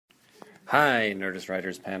Hi, Nerdist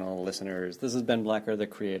Writers Panel listeners. This is Ben Blacker, the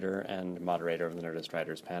creator and moderator of the Nerdist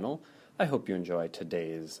Writers Panel. I hope you enjoy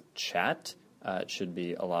today's chat. It should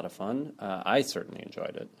be a lot of fun. I certainly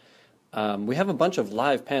enjoyed it. We have a bunch of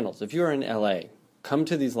live panels. If you're in LA, come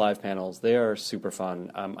to these live panels. They are super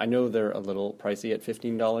fun. I know they're a little pricey at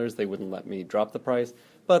 $15. They wouldn't let me drop the price.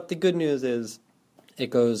 But the good news is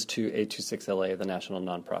it goes to 826LA, the National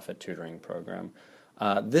Nonprofit Tutoring Program.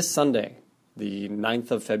 This Sunday, the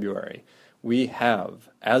 9th of February, we have,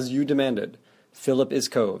 as you demanded, Philip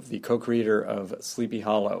Iskov, the co-creator of Sleepy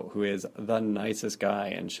Hollow, who is the nicest guy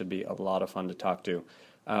and should be a lot of fun to talk to.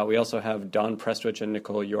 We also have Don Prestwich and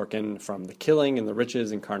Nicole Yorkin from The Killing and The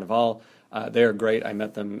Riches and Carnival. They're great. I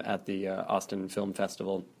met them at the Austin Film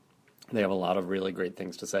Festival. They have a lot of really great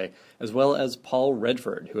things to say, as well as Paul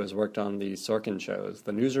Redford, who has worked on the Sorkin shows,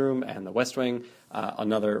 The Newsroom and The West Wing,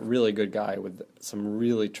 another really good guy with some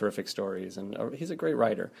really terrific stories, and he's a great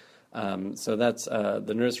writer. So that's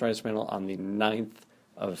the Nerdist Writers Panel on the 9th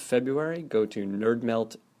of February. Go to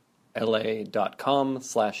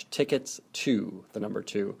nerdmeltla.com/tickets2, the number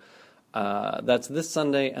 2. That's this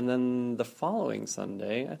Sunday, and then the following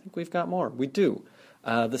Sunday, I think we've got more. We do.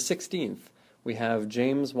 The 16th. We have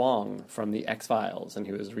James Wong from The X-Files, and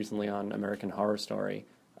he was recently on American Horror Story.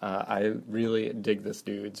 I really dig this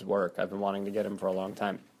dude's work. I've been wanting to get him for a long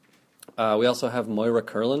time. We also have Moira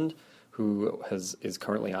Kurland, who is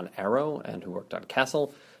currently on Arrow and who worked on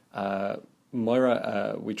Castle.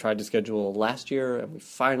 Moira, we tried to schedule last year, and we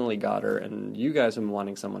finally got her, and you guys have been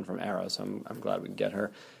wanting someone from Arrow, so I'm glad we could get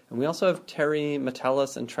her. And we also have Terry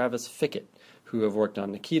Metalis and Travis Fickett, who have worked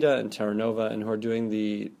on Nikita and Terra Nova, and who are doing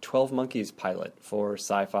the 12 Monkeys pilot for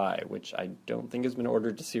Sci-Fi, which I don't think has been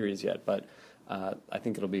ordered to series yet, but I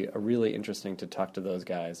think it'll be really interesting to talk to those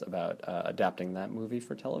guys about adapting that movie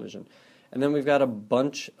for television. And then we've got a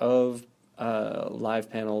bunch of live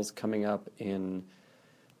panels coming up in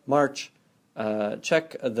March.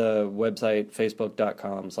 Check the website,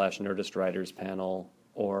 facebook.com/nerdistwriterspanel,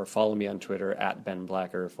 or follow me on Twitter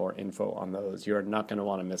 @BenBlacker for info on those. You're not going to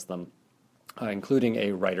want to miss them. Including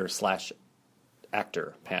a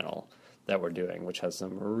writer/actor panel that we're doing, which has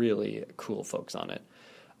some really cool folks on it.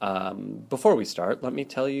 Before we start, let me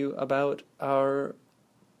tell you about our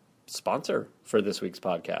sponsor for this week's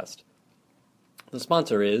podcast. The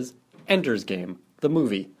sponsor is Ender's Game, the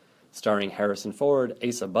movie, starring Harrison Ford,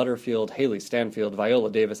 Asa Butterfield, Haley Stanfield,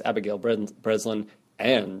 Viola Davis, Abigail Breslin,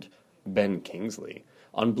 and Ben Kingsley.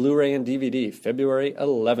 On Blu-ray and DVD, February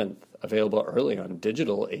 11th. Available early on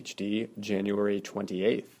digital HD, January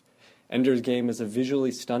 28th. Ender's Game is a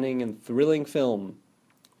visually stunning and thrilling film,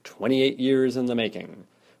 28 years in the making.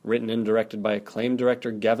 Written and directed by acclaimed director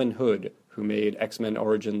Gavin Hood, who made X-Men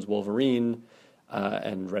Origins Wolverine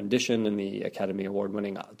and Rendition and the Academy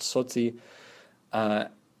Award-winning Tsotsi.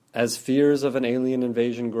 As fears of an alien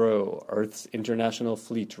invasion grow, Earth's international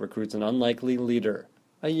fleet recruits an unlikely leader,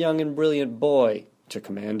 a young and brilliant boy, to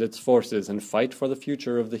command its forces and fight for the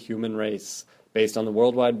future of the human race. Based on the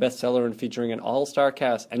worldwide bestseller and featuring an all-star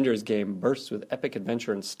cast, Ender's Game bursts with epic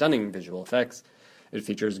adventure and stunning visual effects. It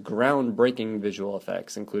features groundbreaking visual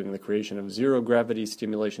effects, including the creation of zero-gravity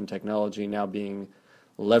stimulation technology now being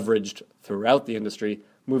leveraged throughout the industry.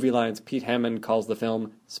 Movie Lion's Pete Hammond calls the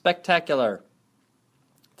film spectacular.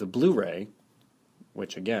 The Blu-ray,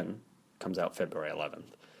 which again comes out February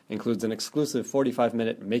 11th, includes an exclusive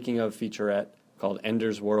 45-minute making-of featurette called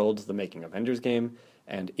Ender's World, The Making of Ender's Game,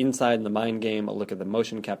 and Inside the Mind Game, a look at the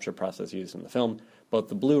motion capture process used in the film. Both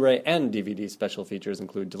the Blu-ray and DVD special features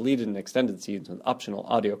include deleted and extended scenes with optional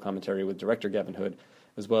audio commentary with director Gavin Hood,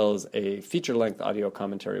 as well as a feature-length audio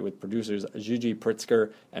commentary with producers Gigi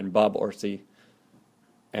Pritzker and Bob Orsi,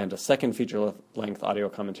 and a second feature-length audio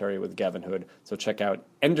commentary with Gavin Hood. So check out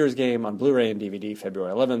Ender's Game on Blu-ray and DVD,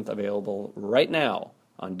 February 11th, available right now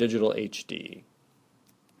on digital HD.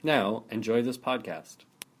 Now, enjoy this podcast.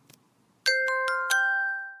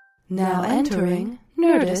 Now entering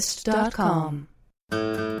Nerdist.com.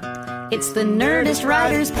 It's the Nerdist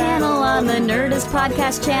Writers Panel on the Nerdist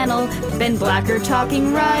Podcast Channel. Ben Blacker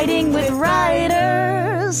talking writing with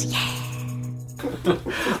writers. Yeah!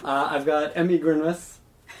 I've got Emmy Grinwis.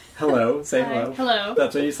 Hello. Say hello. Hello.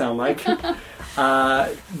 That's what you sound like.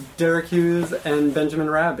 Deric Hughes and Benjamin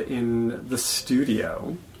Raab in the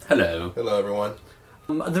studio. Hello. Hello, everyone.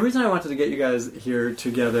 The reason I wanted to get you guys here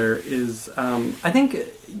together is, I think,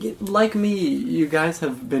 like me, you guys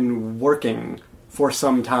have been working for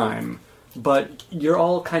some time But you're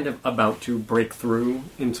all kind of about to break through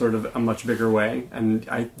in sort of a much bigger way, and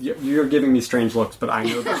you're giving me strange looks, but I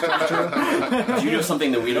know that's not true. Do you know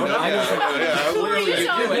something that we don't know? Clearly you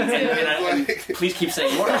do, and please keep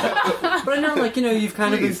saying more. But I know, like, you've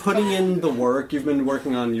kind of been putting in the work, you've been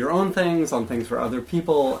working on your own things, on things for other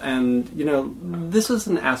people, and, this is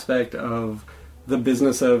an aspect of the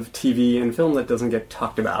business of TV and film that doesn't get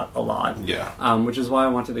talked about a lot. Yeah. Which is why I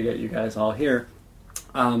wanted to get you guys all here.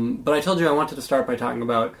 But I told you I wanted to start by talking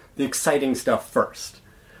about the exciting stuff first.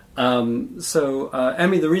 So,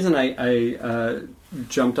 Emmy, the reason I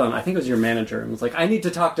jumped on, I think it was your manager, and was like, I need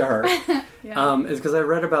to talk to her, is because I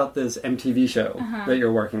read about this MTV show that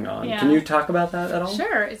you're working on. Yeah. Can you talk about that at all?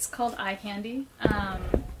 Sure. It's called Eye Candy,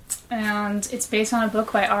 and it's based on a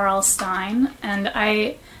book by R.L. Stine, and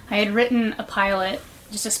I had written a pilot,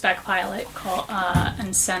 just a spec pilot,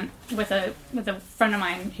 and sent with a friend of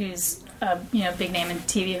mine who's big name in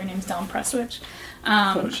TV. Her name's Dawn Prestwich.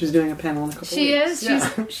 She's doing a panel in a couple She weeks.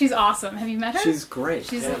 is. She's awesome. Have you met her? She's great.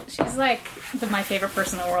 She's like my favorite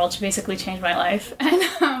person in the world. She basically changed my life. And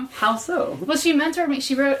how so? Well, she mentored me.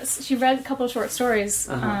 She read a couple of short stories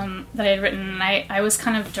that I had written, and I was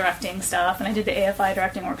kind of directing stuff, and I did the AFI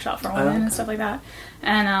directing workshop for women and stuff like that.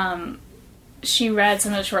 And she read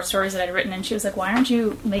some of the short stories that I'd written, and she was like, "Why aren't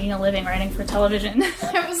you making a living writing for television?"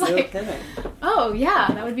 I was like, "Oh yeah,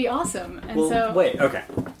 that would be awesome." And wait, okay.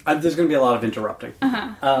 There's going to be a lot of interrupting.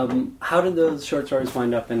 How did those short stories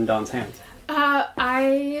wind up in Dawn's hands?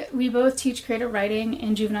 We both teach creative writing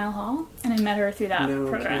in Juvenile Hall, and I met her through that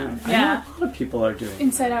program. I know a lot of people are doing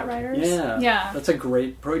Inside Out Writers. Yeah. That's a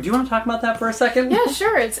great program. Do you want to talk about that for a second? Yeah,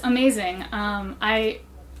 sure. It's amazing. I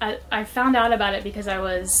found out about it because I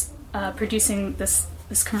was producing this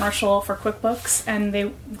commercial for QuickBooks, and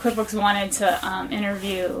QuickBooks wanted to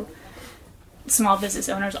interview small business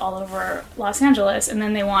owners all over Los Angeles, and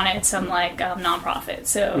then they wanted some nonprofit.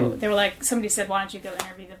 So they were like, somebody said, "Why don't you go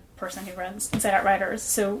interview the person who runs Inside Out Writers?"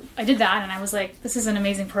 So I did that, and I was like, "This is an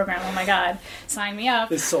amazing program! Oh my god, sign me up!"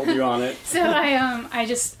 They sold you on it. So I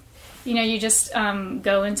just, you just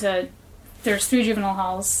go into. There's 3 juvenile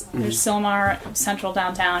halls. There's Silmar, Central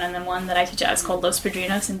Downtown, and then one that I teach at is called Los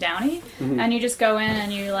Padrinos in Downey. And you just go in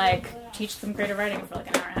and you teach them creative writing for an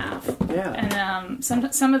hour and a half. Yeah. And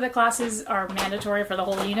some of the classes are mandatory for the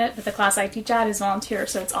whole unit, but the class I teach at is volunteer,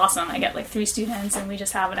 so it's awesome. I get 3 students, and we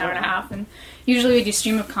just have an hour and a half. And usually we do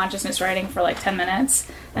stream of consciousness writing for 10 minutes,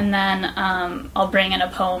 and then I'll bring in a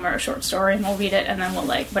poem or a short story, and we'll read it, and then we'll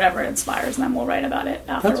whatever it inspires, and then we'll write about it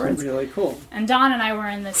afterwards. That's really cool. And Dawn and I were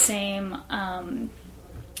in the same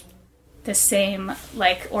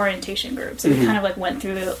orientation group, so we kind of went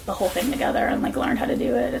through the whole thing together and learned how to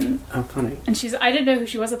do it. And oh, funny. And I didn't know who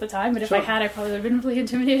she was at the time, but if I had, I probably would have been really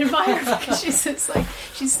intimidated by her because she's just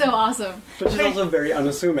she's so awesome. But she's also very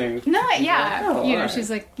unassuming. No, yeah, right. she's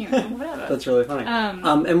whatever. That's really funny.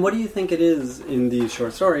 And what do you think it is in these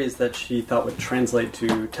short stories that she thought would translate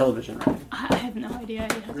to television writing? I have no idea.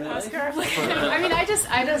 You have to ask her. I mean, I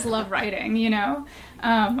just love writing.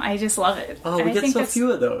 I just love it. Oh, and we get so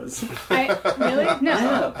few of those. Really?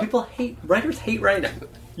 No. Yeah, writers hate writing.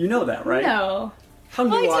 You know that, right? No. How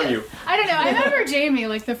new are you? I don't know. I remember Jamie,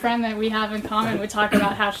 the friend that we have in common, would talk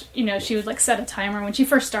about how, she would, set a timer when she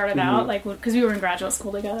first started out, because we were in graduate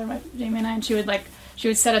school together, Jamie and I, and she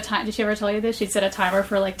would set a time. Did she ever tell you this? She'd set a timer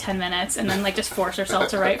for 10 minutes and then just force herself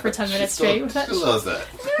to write for 10 minutes straight. With that. She loves that.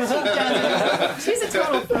 She does. She's a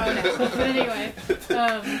total pro now. But anyway,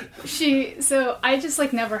 so I just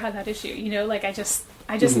never had that issue.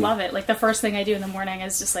 I just love it. The first thing I do in the morning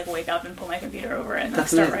is just wake up and pull my computer over and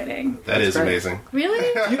start writing. That is amazing. Really?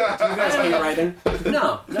 Do you guys hate writing?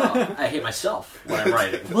 No. I hate myself when I'm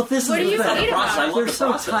writing. Well, this what is do you hate about it? They're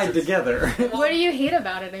so tied together. What do you hate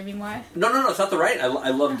about it? I mean, why? No, it's not the writing. I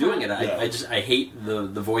love doing it. I hate the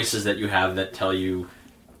voices that you have that tell you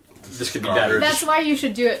this could be better. That's why you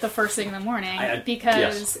should do it the first thing in the morning,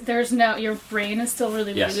 because there's your brain is still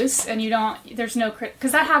really loose, and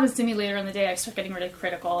because that happens to me later in the day. I start getting really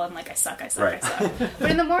critical and I suck.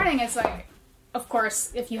 But in the morning, it's of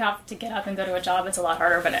course, if you have to get up and go to a job, it's a lot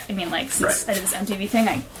harder. But I mean, since I did this MTV thing,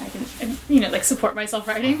 I can support myself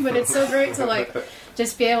writing. But it's so great to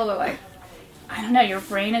just be able to I don't know, your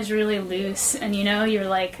brain is really loose, and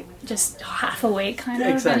you're just half awake kind of,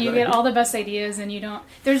 exactly. And you get all the best ideas, and you're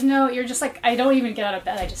just I don't even get out of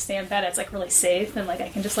bed, I just stay in bed. It's really safe, and I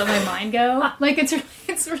can just let my mind go.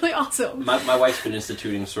 It's really awesome. My wife's been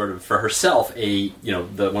instituting sort of for herself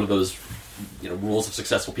one of those rules of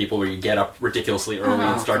successful people where you get up ridiculously early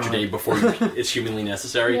and start your day before it's humanly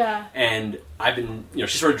necessary. Yeah. And I've been,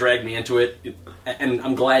 she sort of dragged me into it, and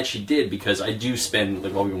I'm glad she did, because I do spend,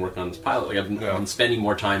 while we've been working on this pilot, I've been spending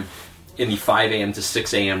more time in the 5 a.m. to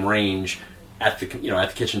 6 a.m. range at the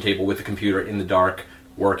kitchen table with the computer in the dark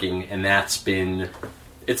working, and that's been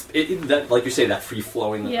that, like you say, that free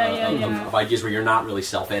flowing of ideas where you're not really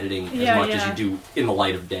self-editing as much as you do in the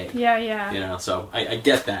light of day. So I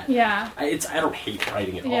get that. I don't hate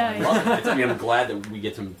writing at all. I love it. I'm glad that we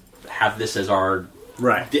get to have this as our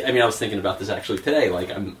right. I mean, I was thinking about this actually today.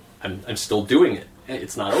 Like I'm still doing it.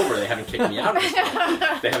 It's not over. They haven't kicked me out of this.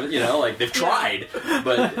 They haven't, they've tried.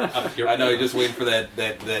 But I know you're just waiting for that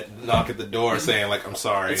knock at the door saying, like, I'm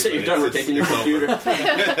sorry. You're done. We're taking your computer.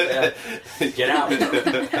 Get out.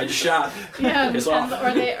 I just shot. Yeah,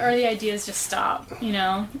 or the ideas just stop, and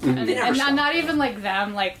not even like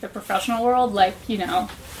them, like the professional world, like,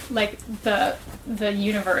 like the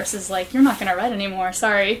universe is like, you're not going to write anymore,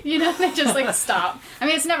 sorry. They just like stop. I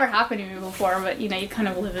mean, it's never happened to me before, but you kind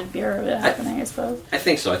of live in fear of it happening, I suppose. I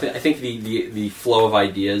think so. I think the flow of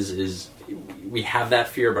ideas is, we have that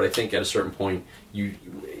fear, but I think at a certain point,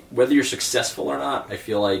 whether you're successful or not, I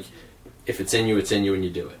feel like if it's in you, and you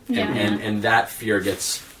do it. And that fear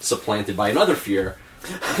gets supplanted by another fear.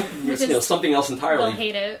 Something else entirely. They'll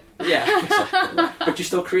hate it. Yeah, but you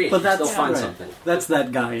still create. But you still find something. That's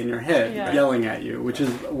that guy in your head yelling at you, which is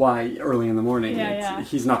why early in the morning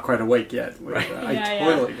he's not quite awake yet. I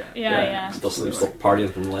totally get. Yeah. Still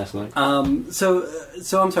partying from last night.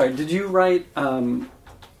 So I'm sorry. Did you write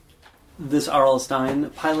this R.L. Stein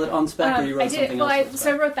pilot on spec, or you wrote something else?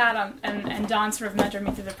 So I wrote that and Dawn sort of mentored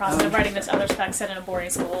me through the process of writing this other spec set in a boarding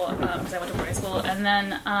school, because I went to boarding school, and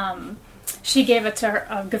then she gave it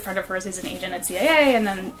to a good friend of hers who's an agent at CIA, and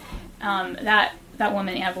then that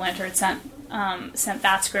woman, Anne Blanchard, sent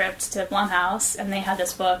that script to Blumhouse, and they had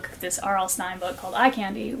this R.L. Stein book called Eye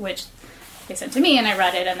Candy, which they sent to me, and I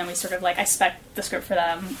read it, and then we sort of I spec'd the script for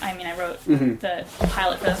them. I mean, I wrote the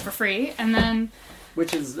pilot for them for free, and then...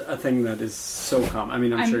 Which is a thing that is so common. I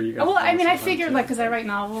mean, I'm sure you guys... Well, I mean, I figured, because I write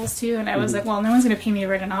novels, too, and I was like, well, no one's going to pay me to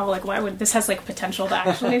write a novel. Why would... This has, potential to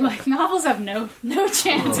actually... novels have no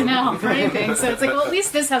chance in hell for anything. So it's well, at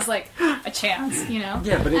least this has, a chance,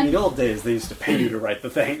 Yeah, but in the old days, they used to pay you to write the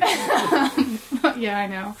thing. Yeah, I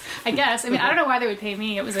know. I guess. I mean, I don't know why they would pay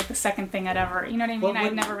me. It was, the second thing I'd ever... You know what I mean?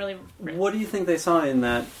 I'd never really... What do you think they saw in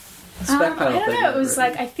that... I don't know. It was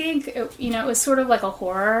I think it was sort of like a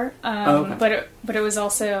horror, but it was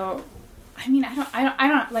also. I mean, I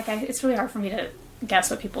don't it's really hard for me to guess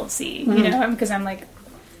what people see, because I'm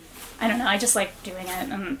I don't know. I just like doing it,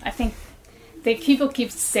 and I think people keep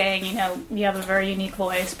saying, you have a very unique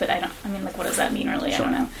voice, but I mean, what does that mean really? Sure.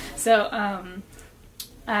 I don't know. So,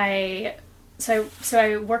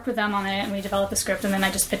 I worked with them on it, and we developed the script, and then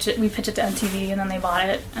we pitched it to MTV, and then they bought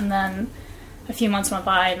it, and then a few months went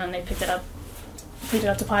by, and then they picked it up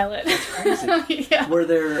to pilot. That's crazy. Yeah. Were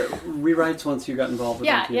there rewrites once you got involved with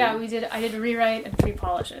MTV? Yeah, we did. I did a rewrite and 3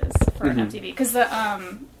 polishes for MTV, because I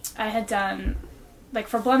had done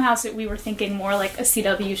for Blumhouse, we were thinking more like a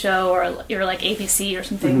CW show or ABC or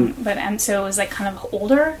something, but so it was kind of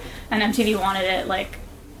older, and MTV wanted it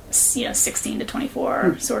 16 to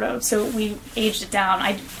 24 sort of. So we aged it down.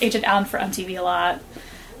 I aged it down for MTV a lot.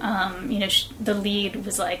 The lead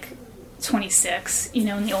was 26,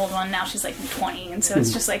 in the old one. Now she's 20, and so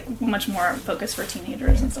it's just much more focused for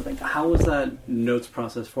teenagers and stuff like that. How was that notes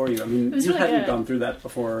process for you? I mean, you hadn't gone through that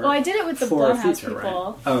before. Well, I did it with the Blumhouse people.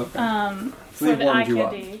 Right? Oh, okay. So for the Eye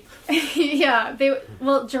Candy. Yeah,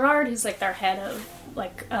 Gerard, who's their head of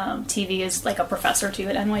TV, is a professor too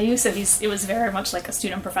at NYU, so it was very much a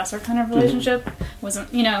student professor kind of relationship.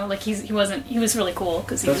 Wasn't he was really cool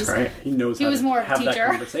because that's great. He knows he was more of a teacher.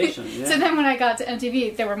 That conversation. Yeah. So then when I got to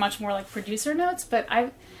MTV, they were much more producer notes, but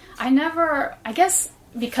I never, I guess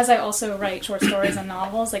because I also write short stories and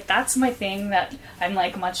novels, that's my thing that I'm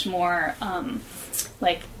much more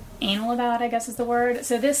anal about, I guess is the word.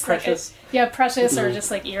 So this precious, precious or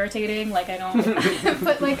just irritating. I don't.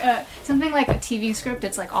 But something like a TV script,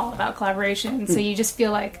 it's all about collaboration. So you just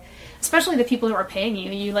feel especially the people who are paying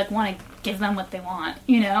you want to give them what they want,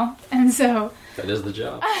 And so that is the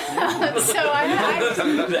job. So I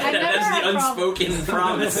that's the unspoken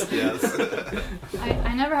promise. Yes.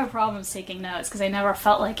 I never have problems taking notes because I never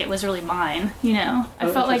felt like it was really mine.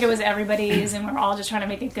 I felt like it was everybody's, and we're all just trying to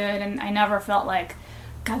make it good. And I never felt like,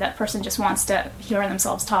 God, that person just wants to hear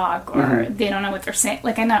themselves talk, or they don't know what they're saying.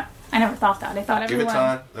 I never thought that. I thought everyone... Give it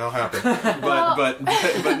time, that'll happen.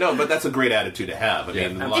 But that's a great attitude to have. I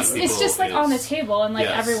mean, a lot of people, it's just on the table, and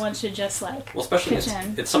everyone should just well, especially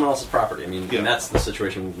it's someone else's property. I mean, and that's the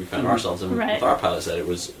situation we found ourselves in with our pilot. That it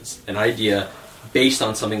was an idea based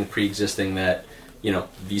on something pre-existing that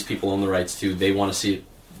these people own the rights to. They want to see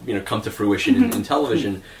it come to fruition in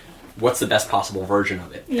television. what's the best possible version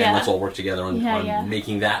of it, and let's all work together on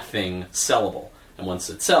making that thing sellable. And once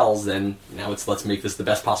it sells, then now let's make this the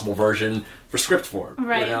best possible version for script form,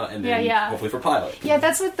 right? And then hopefully for pilot. Yeah,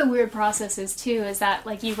 that's what the weird process is too. Is that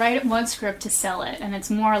like you write one script to sell it, and it's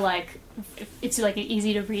more like it's like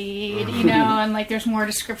easy to read, and like there's more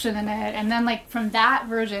description in it, and then like from that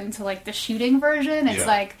version to like the shooting version, it's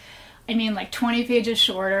like. I mean, like 20 pages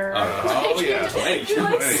shorter. You like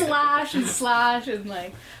slash and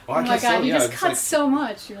like, oh my god, you just cut so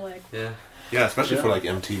much. You're like, yeah, especially for like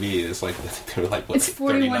MTV, it's like they were like it's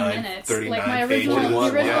 41 minutes. 39 like my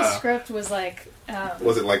original script was like.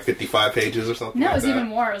 Was it like 55 pages or something? No, like it was that? even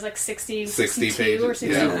more. It was like 60 pages or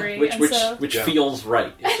 63. Which feels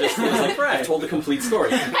right. It just feels like I told the complete story.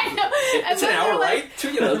 I know. It's an hour, like,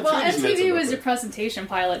 right? Well, MTV was your presentation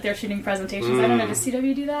pilot. They're shooting presentations. I don't know. Does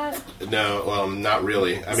CW do that? No, not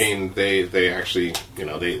really. I mean, they actually,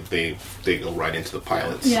 they go right into the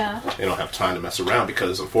pilots. Yeah. They don't have time to mess around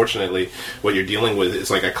because, unfortunately, what you're dealing with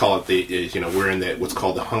is like I call it we're in what's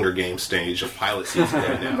called the Hunger Games stage of pilot season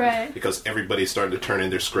right now. Right. Because everybody's starting to turn in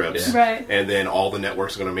their scripts. Yeah. Right. And then all the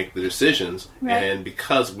networks are going to make the decisions. Right. And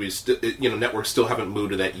because we still, networks still haven't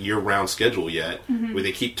moved to that year-round schedule yet, where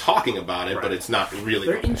they keep talking about it, but it's not really.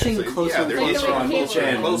 They're inching closer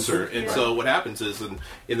and closer. And so what happens is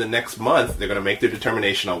in the next month, they're going to make their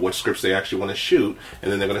determination on which scripts they actually want to shoot,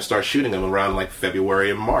 and then they're going to start shooting them around like February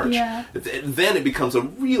and March. Yeah. Then it becomes a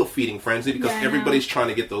real feeding frenzy because everybody's trying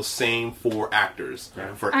to get those same 4 actors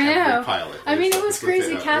for every pilot. I mean, it was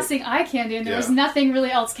crazy casting eye candy, and there was nothing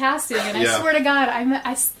really else casting. And I swear to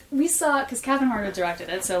God, we saw, because Catherine Harwood directed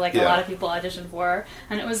it, so like a lot of people auditioned for her,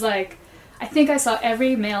 and it was like, I think I saw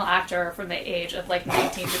every male actor from the age of like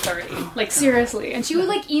 19 to 30. Like seriously. And she would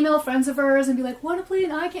like email friends of hers and be like, want to play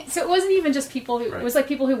an eye candy? So it wasn't even just people who, it was like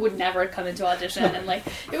people who would never come into audition, and like,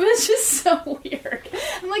 it was just so weird.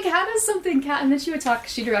 I'm like, how does something and then she would talk,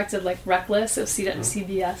 she directed like Reckless, a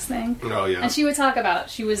CBS thing. Oh yeah. And she would talk about,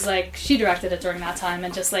 she was like, she directed it during that time,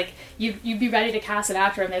 and just like, you'd be ready to cast an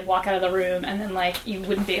actor and they'd walk out of the room, and then like, you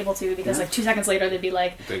wouldn't be able to because like 2 seconds later they'd be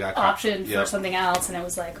like, optioned for something else, and it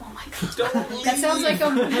was like, oh my god. That sounds like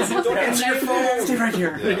Stay right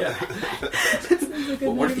here.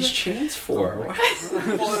 What are these chains for? Well,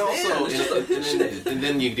 and also, and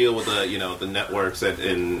then you deal with the networks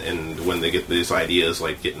and when they get these ideas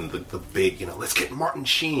like getting the big, let's get Martin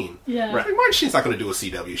Sheen. Yeah. Right. Like, Martin Sheen's not going to do a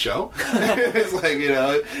CW show. It's like you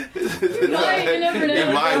never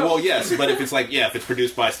know. Well, yes, but if it's like if it's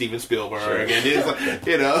produced by Steven Spielberg and it's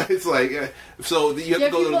like it's like so you have to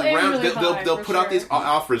go to the round. Really they'll put out these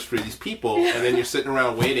offers for these people. And then you're sitting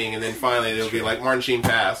around waiting, and then finally it'll be like Martin Sheen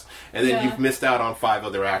passed, and then you've missed out on 5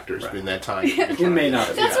 other actors in that time. You may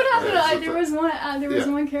not. That's what happened. There was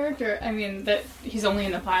one character. I mean, that he's only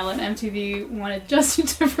in the pilot. MTV wanted Justin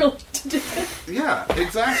Timberlake to do it. Yeah,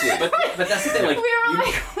 exactly. But that's the thing. Like,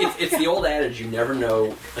 it's the old adage: you never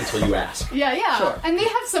know until you ask. Yeah. Sure. And they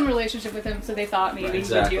have some relationship with him, so they thought maybe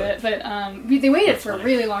he would do it. But they waited for a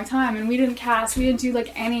really long time, and we didn't cast. We didn't do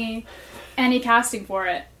like any casting for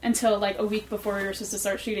it until like a week before we were supposed to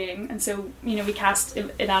start shooting, and so we cast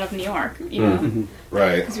it out of New York,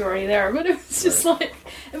 right? Because you were already there. But it was just like,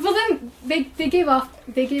 well, then they gave up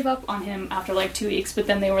on him after like 2 weeks. But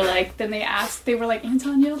then they were like, they were like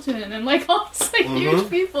Anton Yelchin and like all these like huge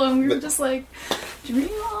people, and we were just like, dream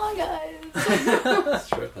on, guys. That's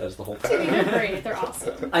true. That's the whole thing. They're great. They're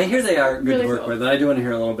awesome. I hear they are good really to work with, and I do want to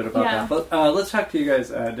hear a little bit about that. But let's talk to you guys,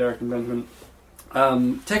 Deric and Benjamin.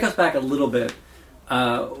 Take us back a little bit.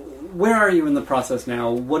 Where are you in the process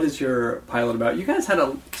now? What is your pilot about? You guys had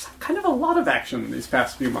kind of a lot of action these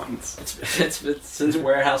past few months. It's since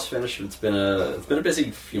Warehouse finished. It's been a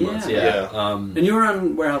busy few months. Yeah. And you were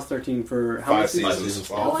on Warehouse 13 for how many seasons? 5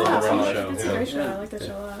 seasons. Oh, wow. That's a great show. I like that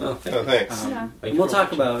show a lot. Oh, thanks. We'll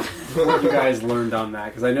talk about what you guys learned on that,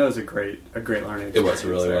 because I know it was a great learning experience. It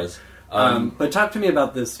really was. But talk to me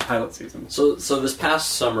about this pilot season. So this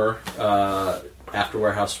past summer, after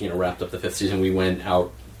Warehouse wrapped up the 5th season, we went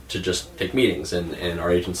out to just take meetings, and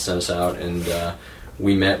our agents sent us out, and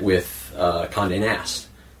we met with Condé Nast,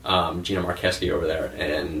 Gina Marcheski over there,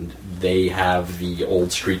 and they have the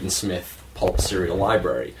old Street and Smith pulp serial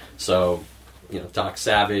library. So, Doc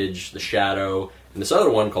Savage, The Shadow, and this other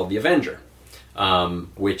one called The Avenger,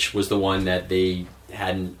 which was the one that they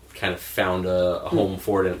hadn't kind of found a home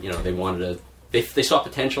for it, and they wanted to. They saw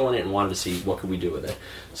potential in it and wanted to see what could we do with it.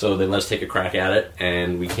 So they let us take a crack at it,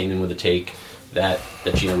 and we came in with a take that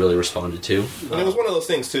Gina really responded to. And it was one of those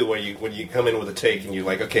things too, where when you come in with a take and you're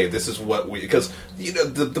like, okay, this is what we, because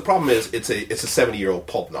the problem is it's a 70-year-old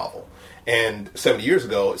pulp novel, and 70 years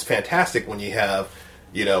ago it's fantastic when you have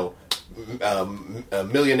a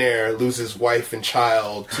millionaire loses wife and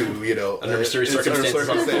child to under mysterious circumstances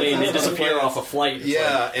on a plane, they disappear off a flight.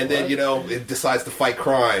 Yeah, and then it decides to fight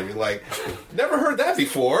crime. You're like, never heard that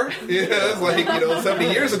before. It's like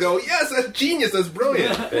 70 years ago. Yes, that's genius. That's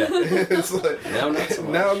brilliant. Yeah. It's like,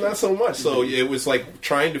 now not so much. So it was like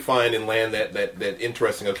trying to find and land that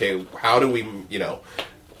interesting. Okay, how do we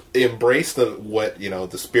embrace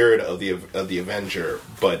the spirit of the Avenger,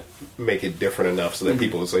 but make it different enough so that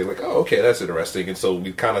people would say like, oh, okay, that's interesting. And so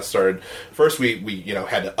we kind of started. First, we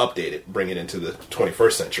had to update it, bring it into the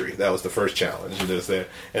 21st century. That was the first challenge. And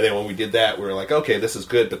then when we did that, we were like, okay, this is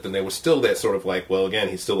good. But then there was still that sort of like, well, again,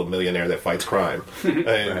 he's still a millionaire that fights crime. And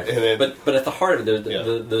then, but at the heart of it,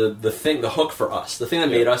 the thing, the hook for us, the thing that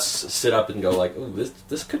made us sit up and go like, oh,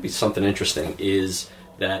 this could be something interesting, is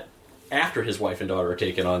that after his wife and daughter are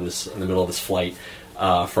taken on in the middle of this flight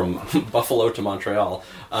from Buffalo to Montreal,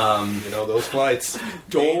 those flights,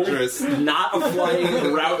 dangerous, not a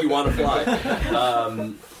flying route you want to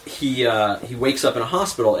fly. He wakes up in a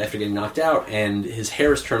hospital after getting knocked out, and his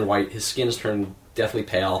hair is turned white, his skin is turned deathly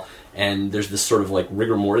pale, and there's this sort of like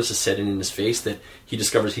rigor mortis is set in his face that he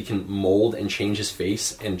discovers he can mold and change his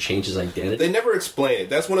face and change his identity. They never explain it.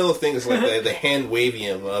 That's one of those things, like the hand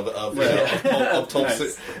wavium of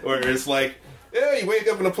nice. Where it's like, yeah, you wake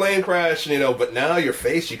up in a plane crash, but now your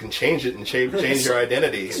face, you can change it and change your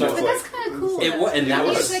identity. So that's kind of cool.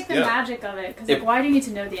 It's like the magic of it. Because why do you need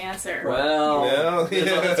to know the answer? Well,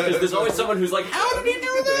 there's always someone who's like, how did he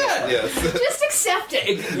do that? Yes. Just accept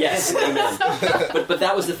it. Yes, amen. But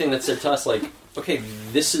that was the thing that said to us, like, okay,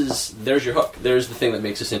 there's your hook. There's the thing that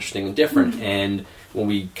makes us interesting and different. Mm-hmm. And when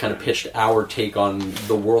we kind of pitched our take on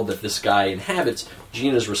the world that this guy inhabits,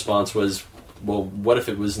 Gina's response was, well, what if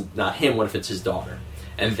it was not him? What if it's his daughter?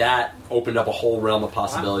 And that opened up a whole realm of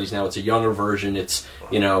possibilities. Wow. Now it's a younger version. It's,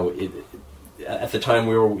 at the time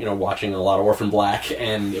we were, watching a lot of Orphan Black,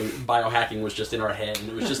 and biohacking was just in our head. And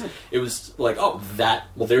it was like,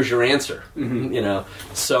 there's your answer.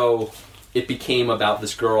 Mm-hmm. So it became about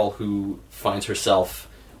this girl who finds herself,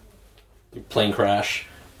 plane crash,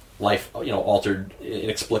 life, altered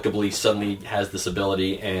inexplicably, suddenly has this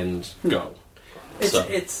ability and go.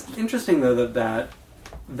 It's interesting though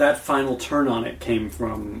that final turn on it came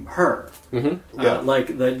from her. Mm-hmm.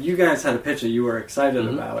 Like that you guys had a pitch that you were excited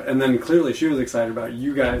about, and then clearly she was excited about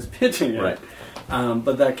you guys pitching it. Right.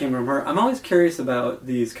 But that came from her. I'm always curious about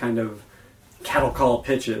these kind of cattle call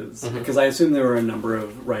pitches, because I assume there were a number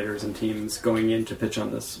of writers and teams going in to pitch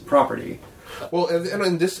on this property. Well, and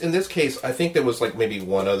in this case, I think there was like maybe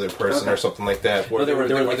one other person or something like that. There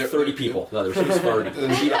were like 30 people. No, there was 30.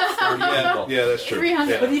 30 yeah, that's true.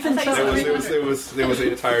 300. Yeah. But even there was an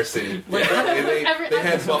entire city. They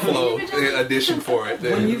had Buffalo edition for it.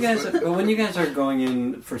 When you guys are going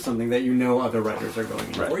in for something that other writers are going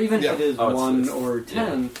in for, or even if it is 1 or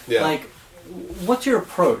 10, like, what's your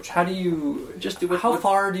approach? How do you how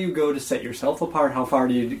far do you go to set yourself apart? How far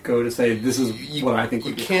do you go to say this is what I think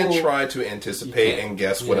would be cool? You can't try to anticipate and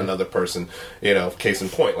guess what another person, case in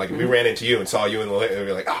point. Like if we ran into you and saw you in the lake, we'd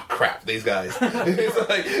be like, oh crap, these guys.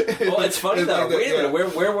 It's funny though. Wait a minute,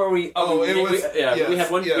 where were we? We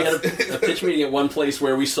had a pitch meeting at one place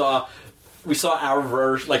where we saw our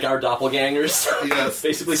version, like our doppelgangers,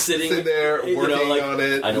 basically sitting there working on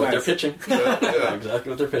it. I know what they're pitching. Yeah. Exactly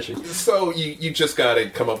what they're pitching. So you just got to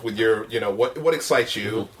come up with your, what excites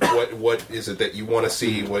you, what is it that you want to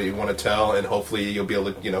see, what you want to tell, and hopefully you'll be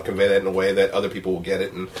able to, convey that in a way that other people will get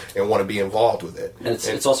it and want to be involved with it. And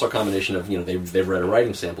it's also a combination of, they've read a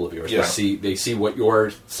writing sample of yours. Yeah. They see what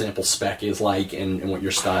your sample spec is like and what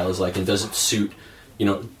your style is like, and does it suit,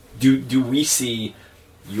 do we see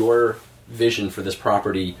your vision for this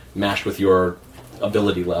property matched with your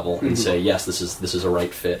ability level and say, yes, this is a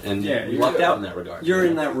right fit, and you lucked out in that regard. You're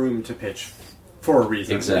in that room to pitch for a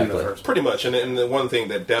reason. Exactly. Pretty much, and the one thing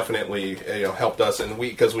that definitely helped us, and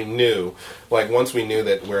because we knew, like once we knew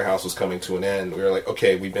that Warehouse was coming to an end, we were like,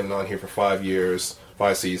 okay, we've been on here for 5 years,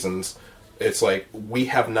 5 seasons. It's like we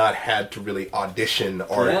have not had to really audition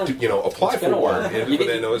or apply for work. You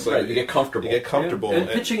get comfortable. And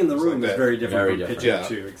pitching in the room is very different from pitching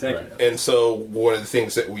to executive. Right. And so one of the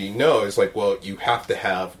things that we know is like, well, you have to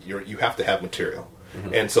have material.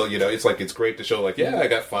 Mm-hmm. And so it's like it's great to show like, I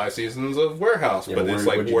got 5 seasons of Warehouse, but it's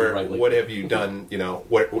like what have you done?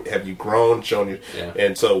 What have you grown? Shown you? Yeah.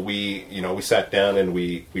 And so we sat down and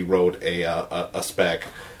we wrote a spec.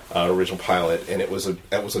 Original pilot, and that was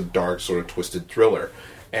a dark, sort of twisted thriller,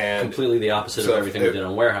 and completely the opposite of everything we did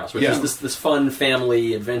on Warehouse, which is this fun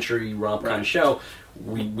family adventure romp kind of show.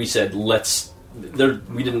 We said let's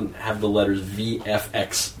we didn't have the letters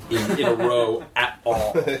VFX in a row at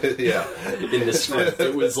all. Yeah. In this script,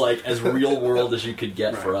 it was like as real world as you could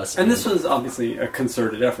get for us. And this was obviously a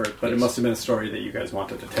concerted effort, but it must have been a story that you guys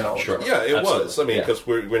wanted to tell. Sure. Yeah, it Absolutely. was. I mean, because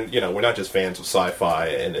we're not just fans of sci-fi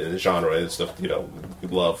and the genre and stuff. We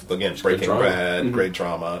love again Breaking Bad, great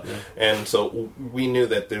drama, and so we knew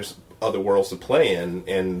that there's other worlds to play in,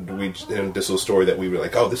 and this was a story that we were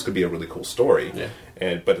like, oh, this could be a really cool story. Yeah.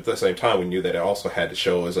 But at the same time, we knew that it also had to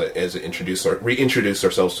show reintroduce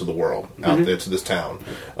ourselves to the world out there, to this town,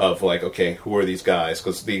 of like, okay, who are these guys?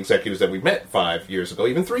 Because the executives that we met 5 years ago,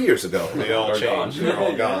 even 3 years ago, they all changed. They're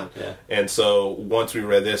all gone. Yeah. And so once we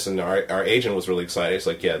read this, and our agent was really excited, it's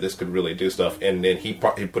like, yeah, this could really do stuff. And then he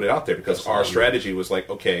put it out there because our strategy was like,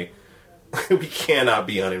 okay, we cannot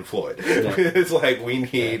be unemployed. Yeah. It's like we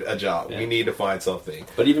need a job. Yeah. We need to find something.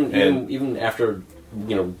 But even after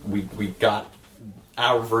we got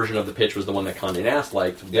our version of the pitch was the one that Condé Nast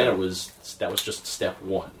liked. Then that was just step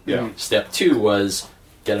one. Yeah. Step two was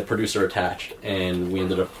get a producer attached, and we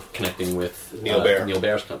ended up connecting with Neil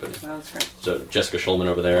Baer's company. Oh, that's great. So Jessica Schulman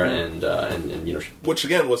over there, and which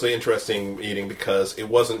again was an interesting meeting because it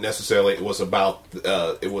wasn't necessarily it wasn't about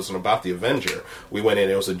the Avenger. We went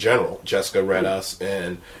in, it was a general. Jessica read us,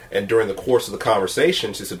 and during the course of the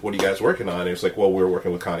conversation, she said, "What are you guys working on?" And it was like, "Well, we're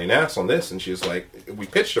working with Condé Nast on this," and she was like, "We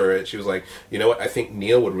pitched her it." She was like, "You know what? I think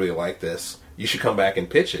Neil would really like this. You should come back and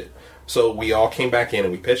pitch it." So we all came back in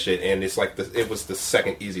and we pitched it, and it's like it was the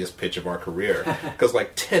second easiest pitch of our career. Because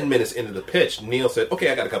like 10 minutes into the pitch, Neil said,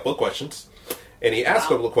 "Okay, I got a couple of questions." And he asked a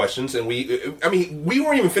couple of questions, and we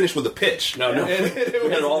weren't even finished with the pitch. No. We had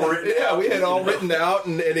it all written. Yeah, we had it all written out,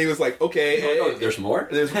 and he was like, "Okay, there's more."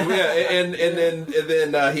 And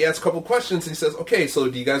then he asked a couple of questions, and he says, "Okay, so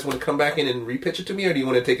do you guys want to come back in and repitch it to me, or do you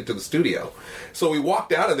want to take it to the studio?" So we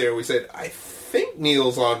walked out of there. We said, "I think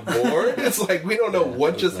Neil's on board." It's like we don't know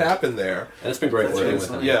what just happened there. And it's been great working with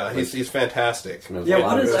him. Yeah, he's fantastic.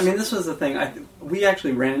 Yeah, this was the thing. We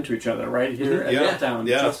actually ran into each other right here at Meltdown,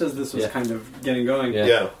 just as this was kind of getting going.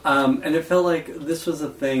 Yeah. And it felt like this was a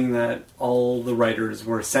thing that all the writers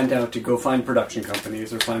were sent out to go find production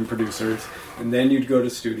companies or find producers, and then you'd go to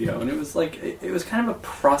studio. And it was like, it was kind of a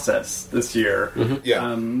process this year. Mm-hmm.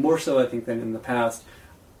 Yeah. More so, I think, than in the past.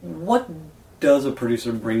 What does a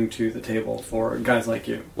producer bring to the table for guys like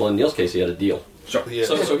you? Well, in Neil's case, he had a deal. Sure. Yeah.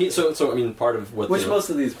 So I mean, part of what most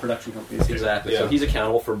of these production companies do. Exactly. Yeah. So he's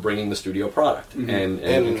accountable for bringing the studio product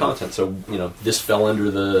and content. So this fell under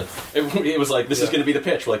the. It was like this is going to be the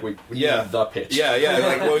pitch. Like we need the pitch. Yeah.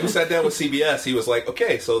 Like when we sat down with CBS, he was like,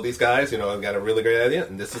 "Okay, so these guys, I've got a really great idea,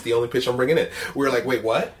 and this is the only pitch I'm bringing in." We were like, "Wait,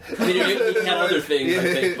 what?" I mean, you had other things, I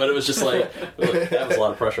think, but it was just like that was a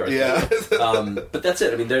lot of pressure. I think. But that's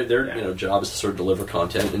it. I mean, their job is to sort of deliver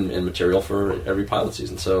content and material for every pilot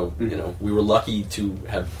season. So we were lucky to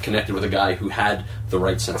have connected with a guy who had the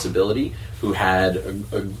right sensibility, who had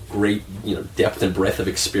a great depth and breadth of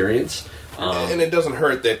experience, and it doesn't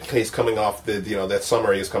hurt that he's coming off that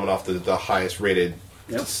summer he's coming off the highest rated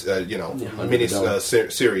mini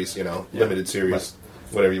series, limited series,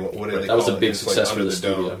 whatever you want. What do they that was call a big it? success like for the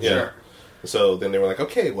studio. Dome. Yeah. Sure. So then they were like,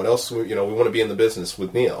 okay, what else? We want to be in the business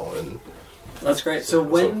with Neil, and that's great. So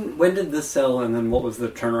when did this sell, and then what was the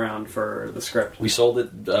turnaround for the script? We sold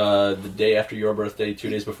it the day after your birthday, 2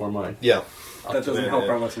 days before mine. Yeah. That doesn't help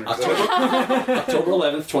our listeners. October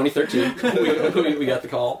 11th, 2013, we got the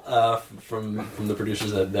call from the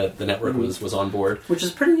producers that the network was on board, which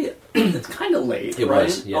is pretty. It's kind of late. It right?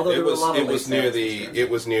 was. Yeah. Although it was near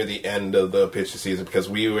the end of the pitch season because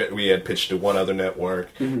we had pitched to one other network,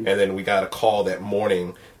 and then we got a call that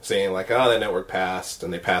morning saying like, that network passed,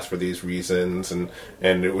 and they passed for these reasons, and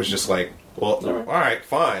it was just like, well, all right,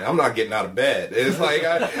 fine. I'm not getting out of bed. It's like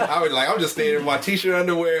I was like, I'm just staying in my t-shirt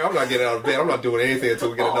underwear. I'm not getting out of bed. I'm not doing anything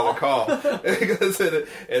until we get another call.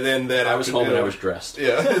 And then that I was home and I was dressed.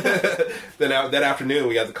 Yeah. Then that afternoon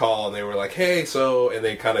we got the call and they were like, hey, and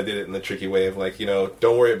they kind of did it in the tricky way of like,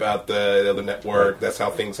 don't worry about the other network. That's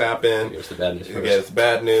how things happen. It was the bad news first. Yeah, it's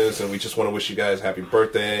bad news, and we just want to wish you guys happy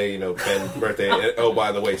birthday. Ben's birthday. And, oh,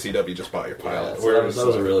 by the way, CW just bought your pilot. Yeah, that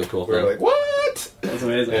was a really cool thing. We were like, what? That's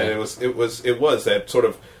amazing. And it was that sort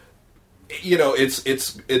of,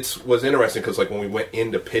 it was interesting because like when we went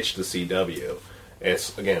in to pitch the CW,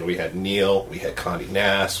 we had Neil, we had Condé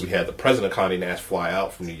Nast, we had the president of Condé Nast fly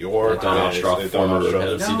out from New York. Don Ostroff, former head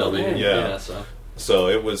of CW. Yeah. So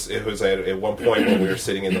it was at one point when we were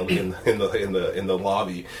sitting in the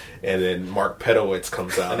lobby, and then Mark Pedowitz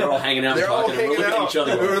comes out. And they're all hanging out and talking, and we're looking at each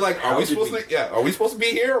other. We were like, "Are we supposed to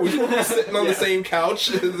be here? Are we supposed to be sitting on the same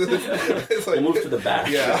couch?" It's like, we'll move to the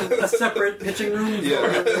back. Yeah, a separate pitching room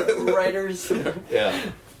for writers.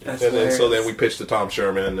 Yeah. So then we pitched to Tom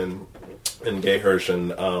Sherman and Gay Hirsch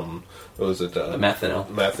and what was it?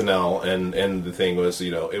 Mathanel, and the thing was,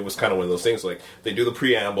 it was kind of one of those things like they do the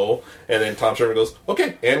preamble, and then Tom Sherman goes,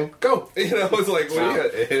 "Okay, and go." It's like,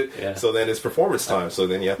 so then it's performance time. So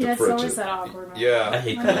then you have to. It's always that awkward moment. Yeah, I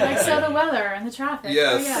hate that. Like, so the weather and the traffic.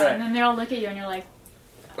 Yes, and then they all look at you, and you're like.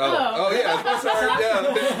 Oh yeah, sorry,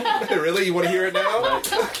 yeah. Really? You want to hear it now?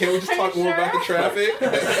 Can't we just talk more about the traffic?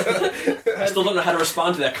 I still don't know how to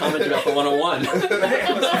respond to that comment about the 101.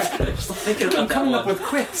 I'm still thinking about that coming one. up with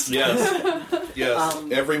quips. Yes.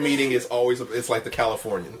 Every meeting is always, it's like the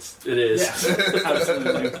Californians. It is. Yes,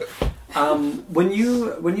 absolutely. When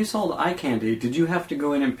you sold eye candy, did you have to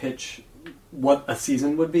go in and pitch what a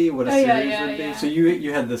season would be, what a series would be? So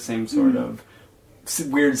you had the same sort of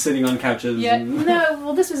weird sitting on couches. Yeah,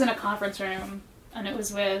 well, this was in a conference room, and it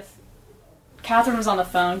was with... Catherine was on the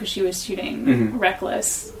phone because she was shooting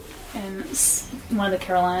Reckless in one of the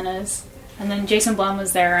Carolinas. And then Jason Blum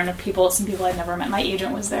was there, and some people I'd never met. My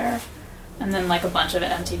agent was there. And then, a bunch of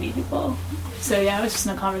MTV people. So, yeah, I was just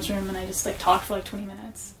in a conference room, and I just, talked for, 20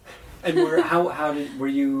 minutes. And were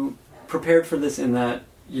you prepared for this in that,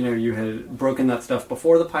 you had broken that stuff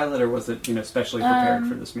before the pilot, or was it, specially prepared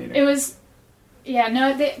for this meeting? It was... Yeah,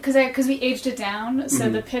 no, because we aged it down, so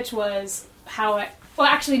the pitch was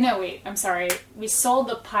I'm sorry. We sold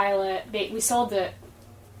the pilot, we sold it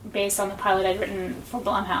based on the pilot I'd written for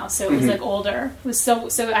Blumhouse, so it was, older. It was so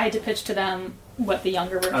I had to pitch to them what the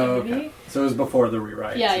younger version would be. So it was before the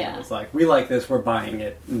rewrite. Yeah. It was like, we like this, we're buying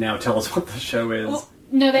it, now tell us what the show is. Well,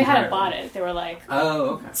 no, they hadn't bought it. They were like...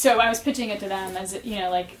 Oh, okay. So I was pitching it to them as,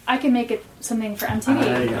 I can make it something for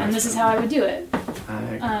MTV, and this is how I would do it.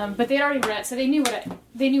 But they'd already read, so they knew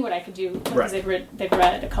what I could do, because they'd read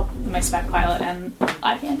a couple of my spec pilot and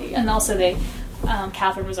Eye Candy. And also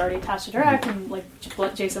Catherine was already attached to Deric, and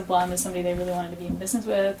Jason Blum is somebody they really wanted to be in business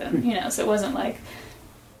with, and, so it wasn't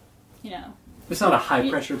It's not a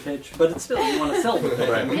high-pressure pitch, but it's still, you want to sell the pitch.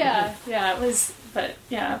 Right. Yeah, it was... But,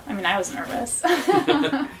 yeah, I was nervous.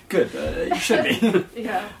 Good. You should be.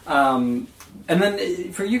 Yeah. And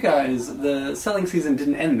then, for you guys, the selling season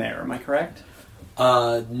didn't end there, am I correct?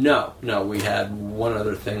 No. We had one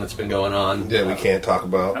other thing that's been going on. Yeah, we can't talk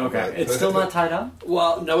about. Okay. It's still not tied up?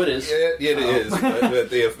 Well, no, it is. Yeah, it is. But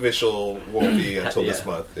the official won't be until this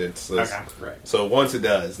month. It's okay. Right. So once it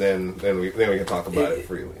does, then we can talk about it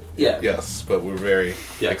freely. Yeah. Yes, but we're very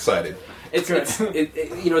excited. It's it's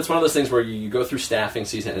one of those things where you go through staffing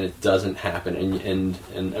season and it doesn't happen,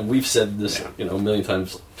 and we've said this a million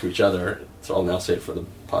times to each other, so I'll now say it for the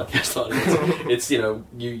podcast audience. It's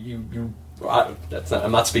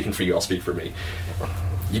I'm not speaking for you, I'll speak for me.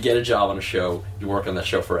 You get a job on a show, you work on that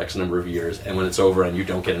show for X number of years, and when it's over and you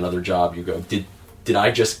don't get another job, you go, did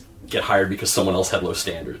I just get hired because someone else had low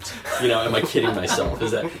standards? Am I kidding myself?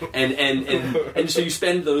 Is that and so you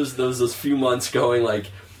spend those few months going like,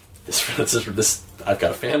 this I've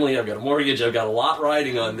got a family, I've got a mortgage, I've got a lot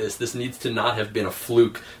riding on this. This needs to not have been a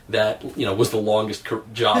fluke that was the longest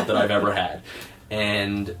job that I've ever had.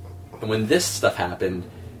 And when this stuff happened,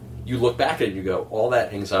 you look back at it and you go, all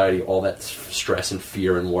that anxiety, all that stress and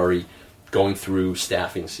fear and worry going through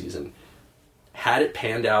staffing season, had it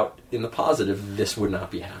panned out in the positive, this would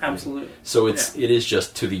not be happening. Absolutely. So it is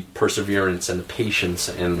just to the perseverance and the patience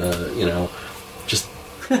and the just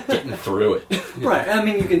getting through it. Right. I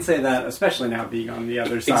mean, you can say that, especially now being on the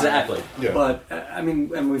other side. Exactly. Yeah. But,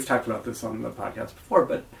 and we've talked about this on the podcast before,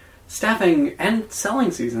 but staffing and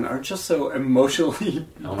selling season are just so emotionally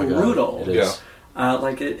brutal. It is.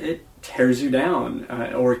 It tears you down,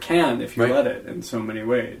 or can if you let it, in so many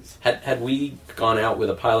ways. Had we gone out with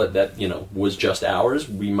a pilot that was just ours,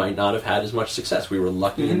 we might not have had as much success. We were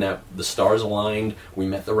lucky in that the stars aligned. We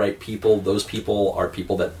met the right people. Those people are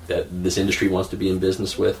people that this industry wants to be in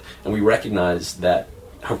business with, and we recognize that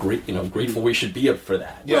how grateful we should be for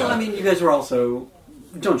that. Yeah. Well, you guys were also.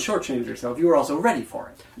 Don't shortchange yourself. You were also ready for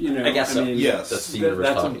it. I guess so. Yes, that's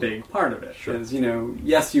a big part of it. Sure. Is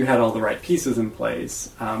yes, you had all the right pieces in place,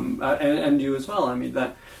 and you as well.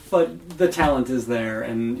 But the talent is there,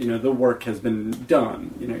 and the work has been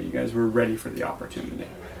done. You guys were ready for the opportunity.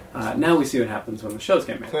 Now we see what happens when the shows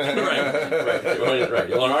get made. Right.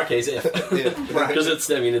 Well, in our case, because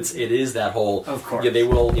it is that whole. Of course. Yeah, they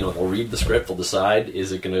will. They'll read the script. They'll decide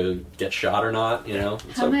is it going to get shot or not.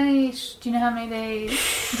 How many? Do you know how many they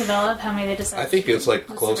develop? How many they decide? I think it's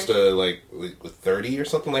close to 30 or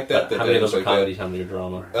something like that. How many of those are comedies? How many are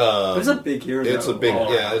drama? It was a big year. It's a big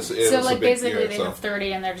So basically they have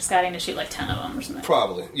 30 and they're just starting to shoot 10 of them or something.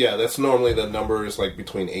 Probably, yeah. That's normally the number is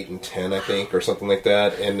between 8 and 10, I think, or something like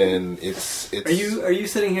that. And then it's. Are you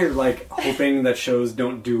sitting here like hoping that shows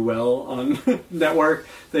don't do well on network?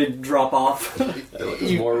 They drop off.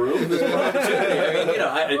 There's more room.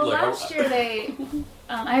 Last year they,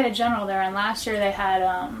 I had a general there, and last year they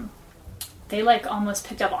had they like almost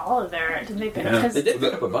picked up all of their. Didn't they? They did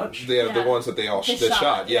pick up a bunch. The ones that they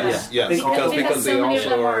shot. Yes. Because they so many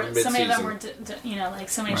also are of them were, mid-season. so many of them were, like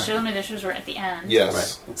so many show editions were at the end.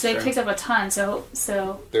 Yes. Right. So they picked up a ton. So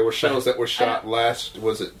there were shows that were shot last.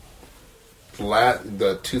 Was it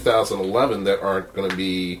the 2011 that aren't going to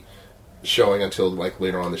be showing until like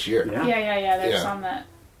later on this year? Yeah. There's some that.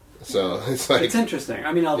 So it's like it's interesting.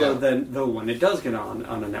 I mean, although though when it does get on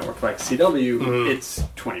a network like CW, it's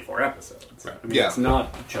 24 episodes. Right. I mean, it's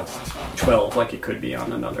not just 12 like it could be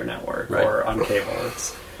on another network or on cable.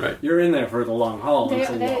 It's you're in there for the long haul. It's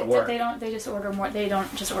a lot of work. They just order more. They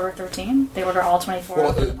don't just order 13. They order all 24.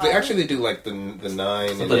 Well, they do like the 9 and 9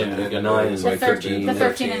 and like 13 and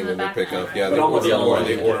 13 in the back. Pick up. They order more.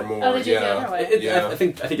 They order more. Oh, they do the other way. I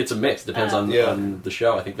think it's a mix. Depends on the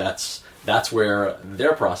show. I think that's where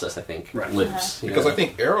their process, I think, lives. Because I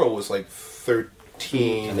think Arrow was like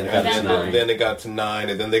 13, and then it got to 9,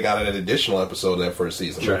 and then they got an additional episode that first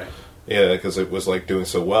season. Right. Yeah, because it was like doing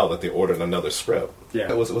so well that they ordered another script.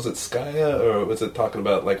 Yeah. Was it Skya, or was it talking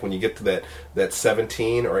about like when you get to that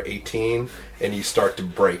 17 or 18 and you start to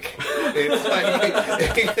break? It's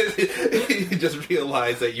like you just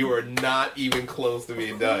realize that you are not even close to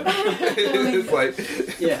being done. It's like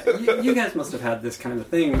you guys must have had this kind of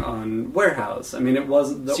thing on Warehouse. I mean, it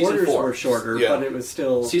wasn't the Season orders 4. were shorter, but it was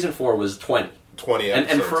still Season 4 was 20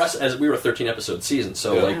 episodes. And for us, as we were a 13-episode season,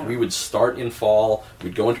 so we would start in fall,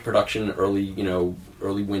 we'd go into production early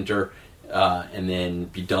winter, and then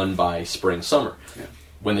be done by spring, summer. Yeah.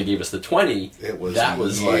 When they gave us the 20, that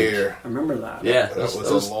was year. Like I remember that. Yeah, that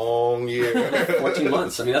was a long year. 14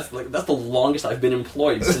 months. I mean, that's the longest I've been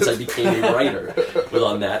employed since I became a writer. Was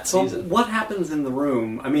on that season. What happens in the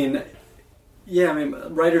room? I mean,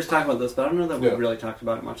 writers talk about this, but I don't know that we've really talked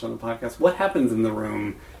about it much on the podcast. What happens in the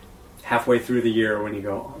room halfway through the year when you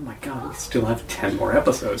go, oh my god, we still have 10 more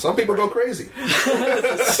episodes? Some people go crazy.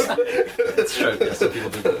 That's true. Yeah, some people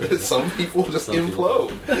do. Some people just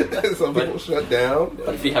implode. Some people shut down.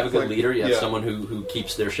 But if you have a good leader, you have someone who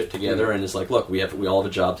keeps their shit together and is like, look, we all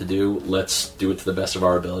have a job to do. Let's do it to the best of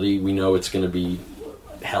our ability. We know it's going to be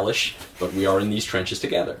hellish, but we are in these trenches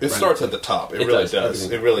together. It starts at the top. It really does.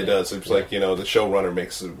 It really does. It's like, the showrunner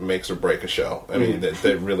makes or break a show. I mean, that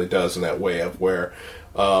really does in that way of where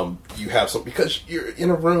you have some, because you're in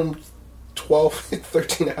a room 12,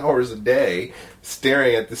 13 hours a day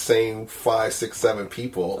staring at the same 5, 6, 7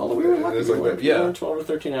 people. Although we were lucky. We were 12 or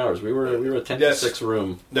 13 hours. We were a 10 to 6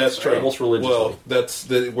 room. That's true. Almost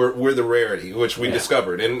religiously. Well, we're the rarity, which we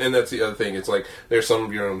discovered. And that's the other thing. It's like there's some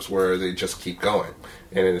rooms where they just keep going.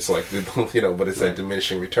 And it's like, but it's that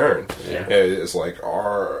diminishing return. Yeah. It's like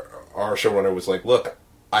our showrunner was like, look,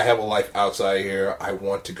 I have a life outside here. I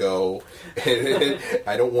want to go.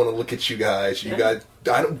 I don't want to look at you guys. You guys,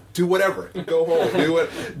 I don't do whatever. Go home.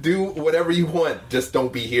 Do whatever you want. Just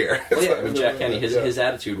don't be here. Jack Kenny, his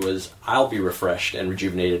attitude was, I'll be refreshed and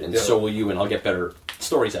rejuvenated, and so will you, and I'll get better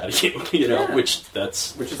stories out of you. Which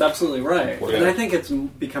is absolutely right. And I think it's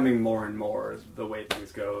becoming more and more the way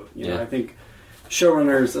things go. I think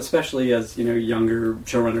showrunners, especially as younger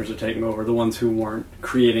showrunners are taking over, the ones who weren't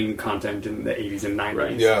creating content in the 80s and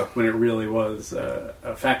 90s, when it really was a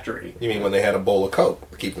factory. You mean when they had a bowl of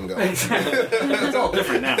Coke to keep them going? Exactly. It's all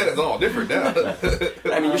different now. It's all different now.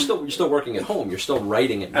 I mean, you're still working at home. You're still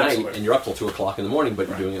writing at night, and you're up till 2:00 in the morning, but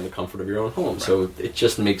you're doing it in the comfort of your own home. Right. So it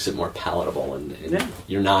just makes it more palatable, and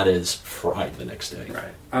you're not as fried the next day.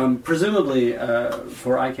 Right. Presumably,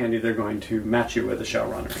 for Eye Candy, they're going to match you with a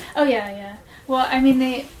showrunner. Oh yeah. Well, I mean,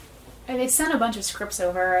 they sent a bunch of scripts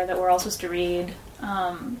over that we're all supposed to read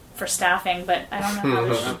for staffing, but I don't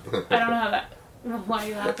know how why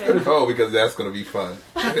you laughing? Oh, because that's going to be fun.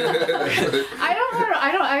 I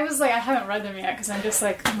was like, I haven't read them yet because I'm just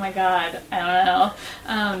like, oh my god, I don't know.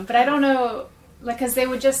 But I don't know, like, because they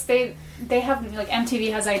would just they have like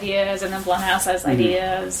MTV has ideas and then Blumhouse has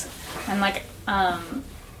ideas, and like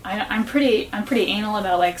I'm pretty anal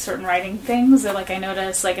about like certain writing things that like I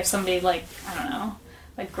notice like if somebody like I don't know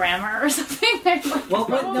like grammar or something. Like,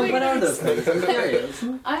 what are those things? I'm curious.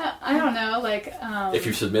 I don't know like if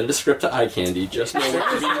you submitted a script to Eye Candy, just know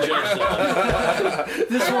what you're being judged on.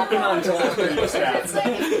 This won't come on until after you staff. It's like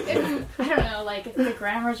I don't know like if the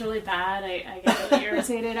grammar's really bad, I get really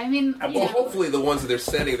irritated. I mean, hopefully the ones that they're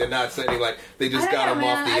sending, they're not sending like they just got them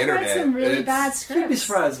off the internet. I've read some really bad scripts. You'd be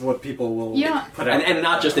surprised what people will put out. And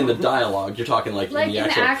not just in the dialogue. You're talking like in the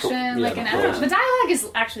actual action, the dialogue is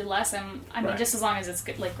actually less. I mean, just as long as it's good.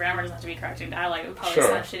 like grammar doesn't have to be correct in dialogue. It would probably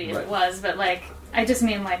sound shitty as it was, but like I just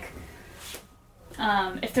mean like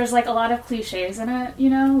if there's like a lot of cliches in it, you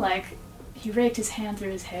know, like he raked his hand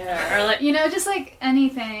through his hair, or like, you know, just like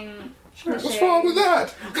anything. Sure. What's wrong with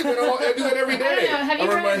that? I do that every day. I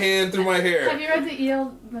run my hand through my hair. Have you read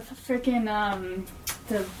the freaking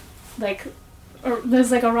the like? Or there's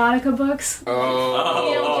like erotica books.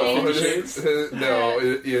 No.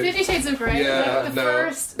 50 Shades of Grey. Yeah, like the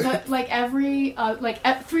first, but like every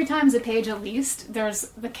 3 times a page at least,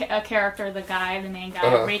 there's a character, the main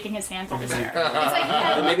guy, raking his hand through his hair.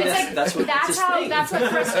 It's like that's what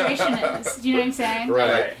frustration is. Do you know what I'm saying?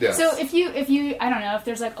 Right. Yeah. So if you I don't know, if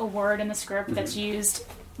there's like a word in the script that's used.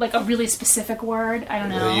 Like a really specific word, I don't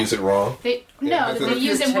know. They use it wrong. They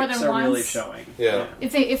use it more than once. Really showing. Yeah.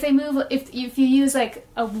 If you use like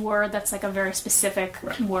a word that's like a very specific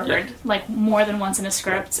word, like more than once in a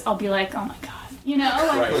script, I'll be like, oh my god, you know,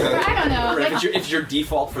 like, I don't know. Right. Like, it's your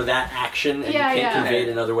default for that action, and you can't convey it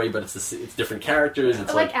another way, but it's different characters.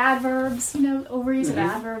 It's like adverbs, you know, overuse of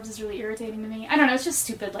adverbs is really irritating to me. I don't know, it's just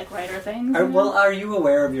stupid like writer things. Well, are you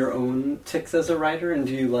aware of your own tics as a writer, and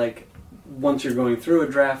do you like? Once you're going through a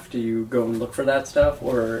draft, do you go and look for that stuff,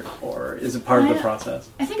 or is it part of the process?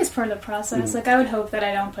 I think it's part of the process. Like, I would hope that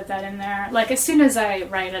I don't put that in there. Like, as soon as I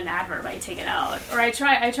write an adverb, I take it out, or I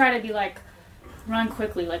try to be like, run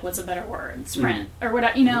quickly. Like, what's a better word? Sprint or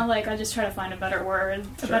what? You know, like I just try to find a better word,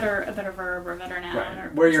 a better verb, or a better noun. Right. Or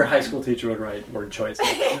where your high school teacher would write word choice.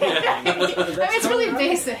 I mean, it's really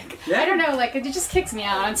basic. Yeah. I don't know. Like, it just kicks me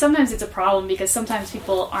out, and sometimes it's a problem because sometimes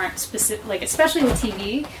people aren't specific. Like, especially with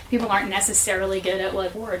TV, people aren't necessarily good at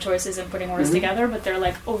like word choices and putting words together, but their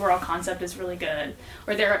like overall concept is really good,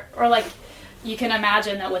 or like you can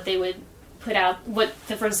imagine that what they would put out, what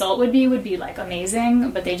the result would be like amazing,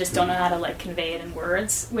 but they just don't know how to like convey it in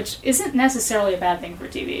words, which isn't necessarily a bad thing for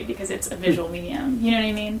TV because it's a visual medium. You know what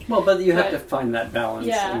I mean? Well, but you have to find that balance.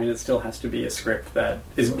 Yeah. I mean, it still has to be a script that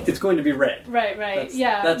it's going to be read. Right.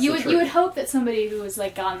 That's you would hope that somebody who has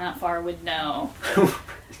like gotten that far would know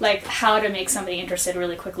like how to make somebody interested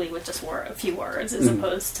really quickly with just a few words as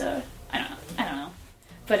opposed to I don't know.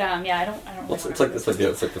 But I don't. Well, it's like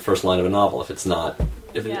the first line of a novel. If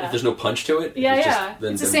there's no punch to it,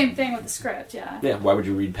 it's the same thing with the script. Yeah. Why would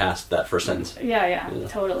you read past that first sentence? Yeah.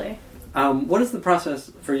 Totally. What is the process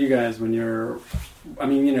for you guys when you're? I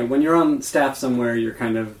mean, you know, when you're on staff somewhere, you're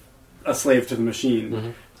kind of a slave to the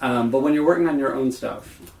machine. But when you're working on your own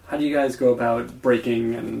stuff, how do you guys go about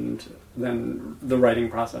breaking and then the writing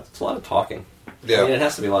process? It's a lot of talking. Yeah, I mean, it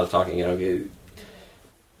has to be a lot of talking. You know.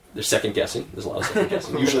 There's second guessing. There's a lot of second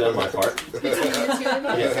guessing. Usually on my part.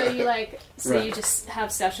 So you just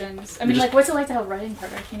have sessions. I mean, like, what's it like to have a writing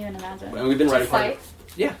partner? I can't even imagine. Well, we've been writing partners.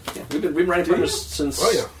 Yeah. We've been writing partners since.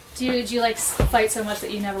 Oh yeah. Do you like fight so much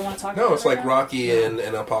that you never want to talk about it? No, it's like Rocky and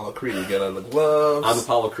Apollo Creed. You get on the gloves. I'm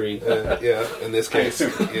Apollo Creed. In this case.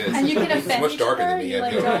 And you can offend it's much darker than me.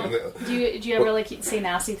 Do you ever like say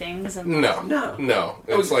nasty things? No.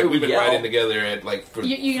 It's like we've been writing together at like...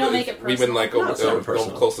 You don't make it personal? We've been like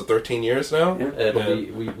close to 13 years now. Yeah.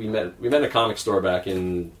 We met in a comic store back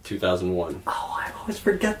in 2001. Oh, I always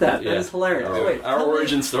forget that. That is hilarious. Our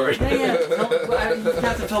origin story. Yeah. You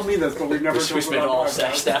have to tell me this, but we've never we spent all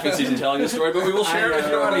staffing season telling the story, but we will share it with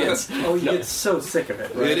your audience. Oh, you get so sick of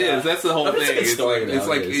it. Right? It is. That's the whole thing. It's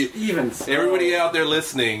like even everybody out there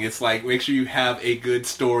listening. It's like make sure you have a good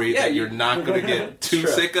story that you're not going to get too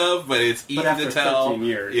sick of, but it's easy to tell. 13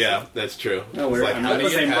 years. Yeah, that's true. No, we're like, how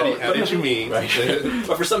did you mean? Right.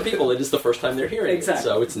 But for some people, it is the first time they're hearing it,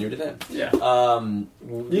 so it's new to them. Yeah. You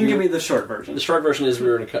can give me the short version. The short version is we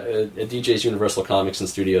were at DJ's Universal Comics in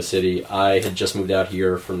Studio City. I had just moved out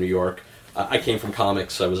here from New York. I came from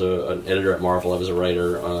comics. I was an editor at Marvel. I was a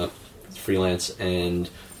writer, freelance, and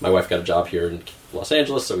my wife got a job here in Los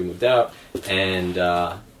Angeles, so we moved out. And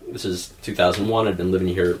this is 2001. I'd been living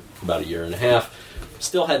here for about a year and a half.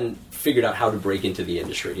 Still hadn't figured out how to break into the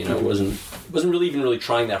industry. You know, wasn't really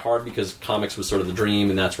trying that hard because comics was sort of the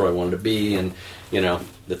dream, and that's where I wanted to be, and you know,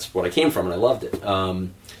 that's what I came from, and I loved it.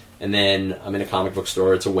 And then I'm in a comic book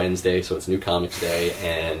store. It's a Wednesday, so it's New Comics Day,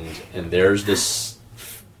 and there's this.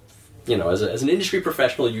 You know, as an industry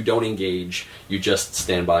professional, you don't engage. You just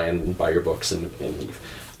stand by and buy your books and leave.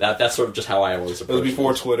 That's sort of just how I always approach it. It was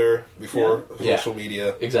before Twitter, before social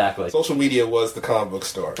media. Exactly. Social media was the comic book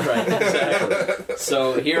store. Right, exactly.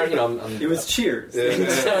 So here, you know, it was Cheers. Was it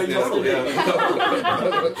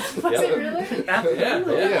really?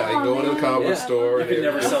 Yeah, you go into the comic book store. You could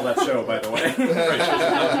never sell that show, by the way.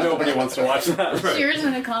 Nobody wants to watch that. Cheers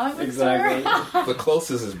in a comic book store? The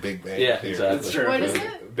closest is Big Bang Theory. Exactly. That's true. What is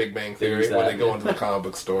it? Big Bang Theory, where they go into the comic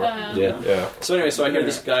book store. So anyway, I hear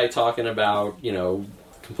this guy talking about, you know,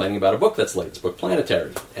 complaining about a book that's late. It's book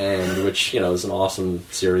Planetary, and which is an awesome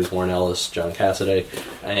series. Warren Ellis, John Cassaday,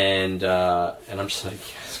 and I'm just like,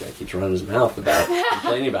 this guy keeps running his mouth about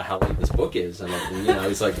complaining about how late this book is, and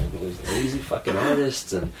he's like, lazy fucking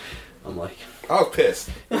artists, and I'm like, I was pissed.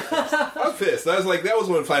 That was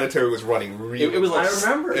when Planetary was running really. It was like, I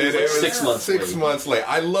remember. It was 6 months. 6 months late.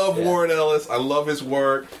 I love Warren Ellis. I love his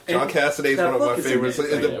work. John Cassaday is one of my favorites.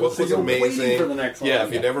 The book was amazing. For the next one. Yeah,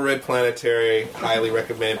 if you never read Planetary, highly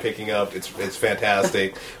recommend picking up. It's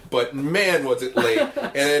fantastic. But man, was it late.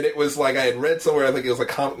 And it was like I had read somewhere, I think it was like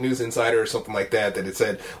Comic News Insider or something like that it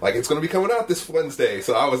said, like, it's going to be coming out this Wednesday.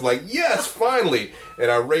 So I was like, yes, finally.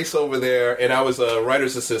 And I race over there, and I was a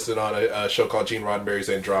writer's assistant on a show called Gene Roddenberry's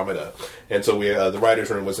Andromeda. And so the writer's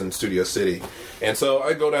room was in Studio City. And so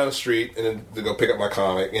I go down the street and to go pick up my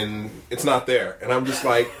comic, and it's not there. And I'm just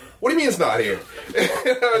like, what do you mean it's not here?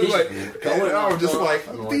 I was just like,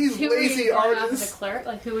 these lazy artists. The clerk?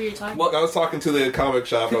 Like, who were you talking to? Well, I was talking to the comic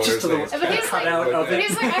shop owner. But he's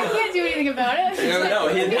like, I can't do anything about it.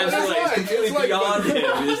 It's completely beyond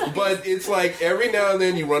him. But it's like every now and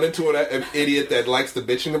then you run into an idiot that likes to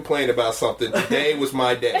bitch and complain about something. Today was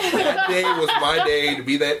my day. That day was my day to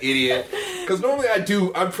be that idiot. Because normally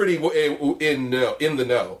I'm pretty in the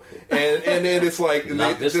know. And then it's like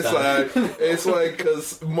it's like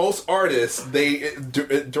because most artists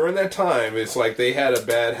during that time it's like they had a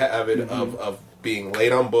bad habit of being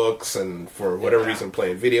late on books and for whatever reason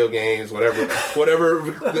playing video games, whatever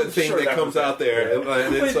the thing that comes out there. And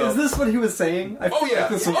wait, is this what he was saying?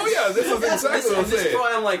 This is exactly what I'm saying. This is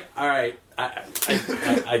why I'm like, all right.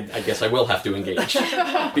 I guess I will have to engage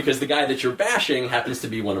because the guy that you're bashing happens to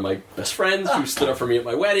be one of my best friends who stood up for me at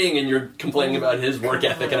my wedding, and you're complaining about his work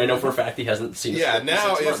ethic, and I know for a fact he hasn't seen. Yeah,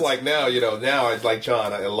 now it's like now I like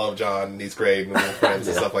John. I love John. And he's great, and we're friends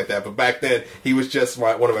and stuff like that. But back then, he was just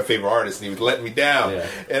one of my favorite artists, and he was letting me down. Yeah.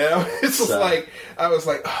 And I was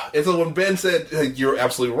like, and so when Ben said you're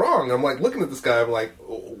absolutely wrong, I'm like looking at this guy. I'm like,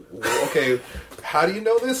 okay. How do you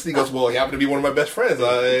know this? And he goes, well, he happened to be one of my best friends.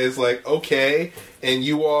 It's like, okay, and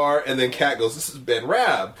you are, and then Kat goes, this is Ben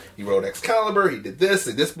Raab. He wrote Excalibur, he did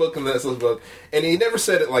this book, and this book, and he never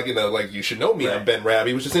said it like, like, you should know me, I'm Ben Raab.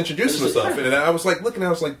 He was just introducing himself, and I was like, looking, I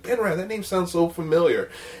was like, Ben Raab, that name sounds so familiar.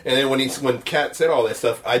 And then when Kat said all that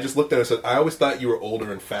stuff, I just looked at her and said, I always thought you were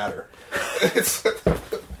older and fatter.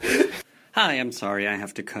 Hi, I'm sorry I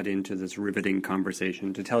have to cut into this riveting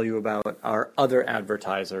conversation to tell you about our other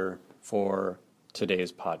advertiser for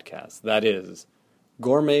today's podcast. That is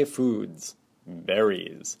Gourmet Foods,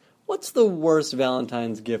 Berries. What's the worst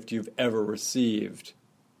Valentine's gift you've ever received?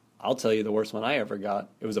 I'll tell you the worst one I ever got.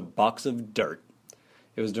 It was a box of dirt.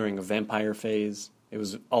 It was during a vampire phase. It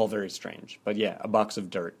was all very strange. But yeah, a box of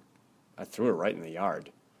dirt. I threw it right in the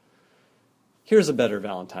yard. Here's a better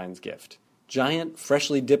Valentine's gift. Giant,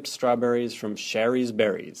 freshly dipped strawberries from Sherry's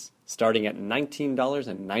Berries, starting at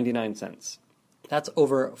 $19.99. That's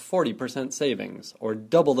over 40% savings, or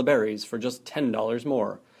double the berries for just $10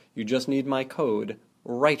 more. You just need my code,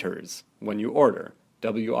 WRITERS, when you order.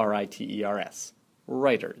 WRITERS.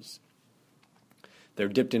 WRITERS. They're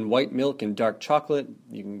dipped in white milk and dark chocolate.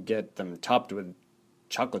 You can get them topped with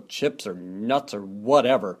chocolate chips or nuts or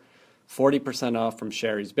whatever. 40% off from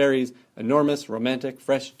Sherry's Berries. Enormous, romantic,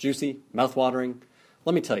 fresh, juicy, mouth-watering.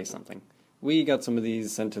 Let me tell you something. We got some of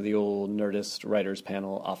these sent to the old Nerdist Writers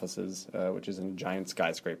Panel offices, which is in a giant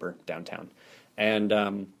skyscraper downtown. And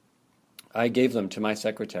I gave them to my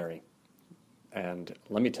secretary. And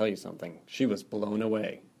let me tell you something. She was blown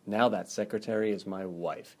away. Now that secretary is my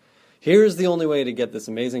wife. Here's the only way to get this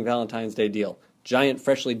amazing Valentine's Day deal. Giant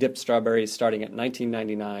freshly dipped strawberries starting at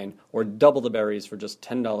 $19.99 or double the berries for just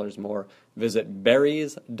 $10 more. Visit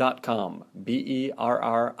berries.com.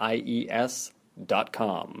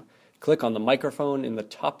 BERRIES.com. Click on the microphone in the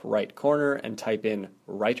top right corner and type in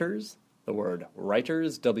WRITERS, the word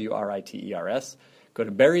WRITERS, WRITERS. Go to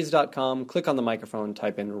berries.com, click on the microphone,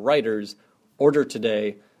 type in WRITERS, order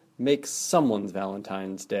today, make someone's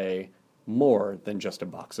Valentine's Day more than just a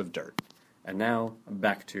box of dirt. And now,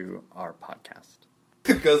 back to our podcast.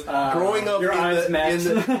 Because growing up growing up in the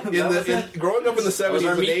 70s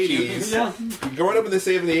and 80s, growing up in the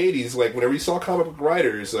 70s and 80s, like whenever you saw comic book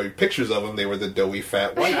writers, like pictures of them, they were the doughy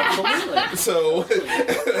fat white dudes. So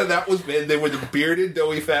that was they were the bearded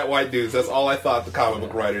doughy fat white dudes. That's all I thought the comic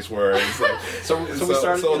book writers were. Like, so we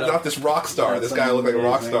started, not this rock star. This guy looked like a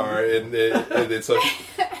rock star, and so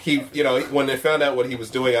he, when they found out what he was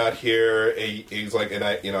doing out here, he's like, and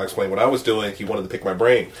I explained what I was doing. He wanted to pick my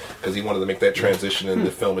brain because he wanted to make that transition into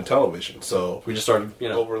film and television. So we just started,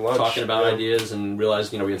 over lunch, talking about ideas and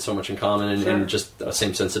realized, we had so much in common and just the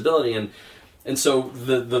same sensibility. And And so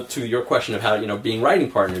the to your question of how being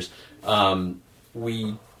writing partners,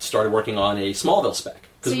 we started working on a Smallville spec.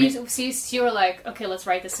 So you were like, okay, let's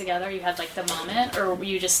write this together. You had like the moment, or were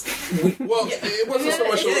you just? Well, it wasn't so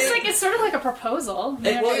much. It's sort of like a proposal.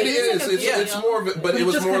 It is. It's more of it, but it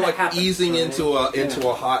was more like easing into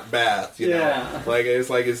a hot bath. You know, like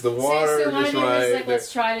it's the water so just one right. Was like,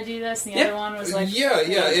 let's try to do this, and the other one was like,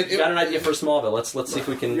 It got an idea for Smallville. Let's see if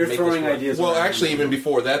we can. You're make throwing this ideas. Well, actually, even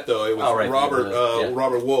before that, though, it was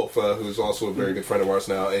Robert Wolf, who's also a very good friend of ours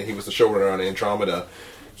now, and he was the showrunner on Andromeda.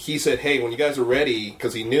 He said, "Hey, when you guys are ready,"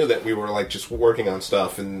 because he knew that we were like just working on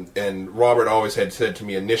stuff, and Robert always had said to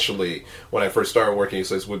me initially when I first started working, he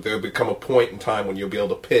says, "Would there become a point in time when you'll be able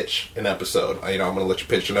to pitch an episode? I'm going to let you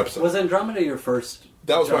pitch an episode." Was Andromeda your first?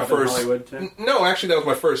 That was my first. Hollywood too? No, actually, that was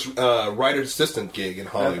my first writer's assistant gig in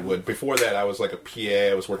Hollywood. Before that, I was like a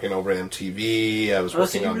PA. I was working over at MTV. I was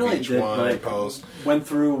working on VH1 Post. Went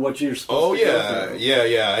through what you're supposed to go through.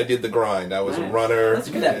 Yeah. I did the grind. I was a runner. Let's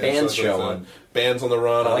get that Bands show on. Bands on the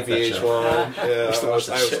Run on VH1. Yeah,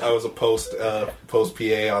 I was a post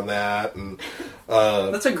PA on that, and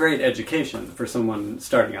that's a great education for someone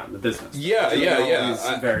starting out in the business. Yeah.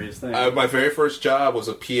 These various things. My very first job was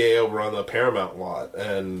a PA over on the Paramount lot,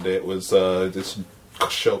 and it was this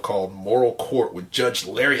show called Moral Court with Judge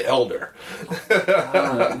Larry Elder. And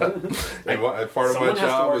part of my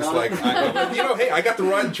job was like, I got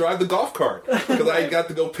to drive the golf cart because I got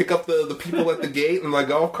to go pick up the people at the gate in my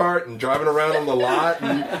golf cart and driving around on the lot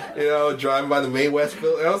and driving by the May West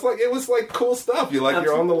building. It was like cool stuff.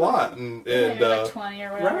 You're on the lot and you're like 20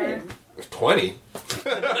 or whatever. Right. 20?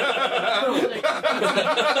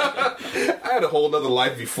 I had a whole other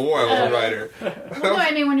life before I was a writer. Well, no,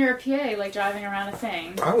 I mean when you're a PA, like driving around a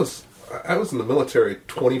thing. I was in the military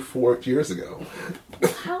 24 years ago.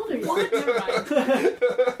 How old are you?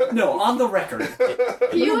 No, on the record.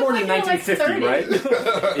 You were born in 1950, right?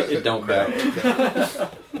 It don't crack.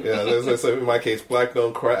 Yeah, so in my case, black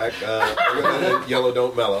don't crack, yellow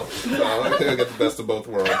don't mellow. So I think I get the best of both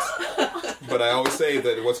worlds. But I always say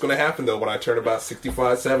that what's going to happen, though, when I turn about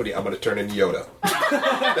 65, 70, I'm going to turn into Yoda.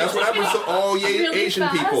 That's what happens to all Asian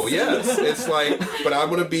people. Yes. It's like, but I'm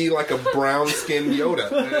going to be like a brown-skinned Yoda.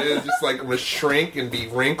 It's just like, I'm going to shrink and be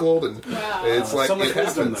wrinkled. And it's like, so much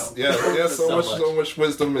wisdom, though. Yeah, so much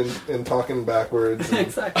wisdom in talking backwards. And,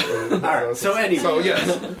 exactly. All right, so anyway. So,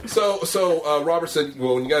 yes. So Robert said,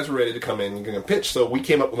 well, when you guys are ready to come in, you're going to pitch. So we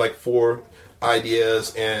came up with like 4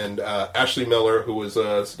 ideas, and Ashley Miller, who was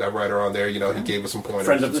a writer on there, he gave us some pointers.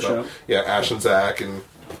 Friend of the show. Yeah, Ash and Zach, and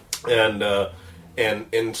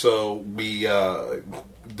so we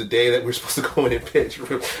the day that we're supposed to go in and pitch,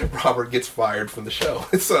 Robert gets fired from the show.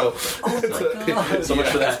 So much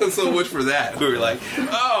for that. So much for that. We were like,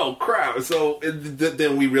 oh crap. So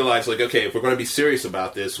then we realized, like, okay, if we're going to be serious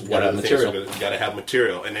about this, what are the things we got to have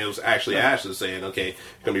material? And it was actually Ash was saying, okay, if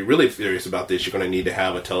you're going to be really serious about this, you're going to need to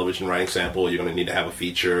have a television writing sample. You're going to need to have a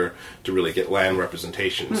feature to really get land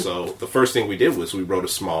representation. So the first thing we did was we wrote a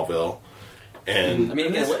Smallville. And I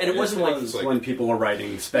mean, it wasn't like when people were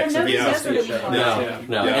writing specs of the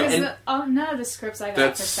No. Because none of the scripts I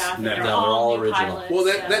got for staff they're all original. Pilots, well,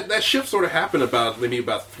 that shift sort of happened about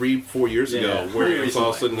 3-4 years ago, where it was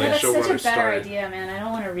all of a sudden the showrunners started. That's such a better idea, man. I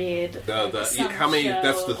don't want to read. How many?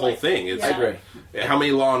 That's the whole thing. I agree. How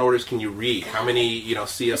many Law and Orders can you read? How many,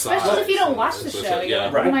 CSI? Especially if you don't watch the show.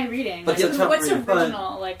 What am I reading? But what's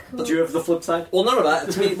original? Like, who? Did you have the flip side? Well, no.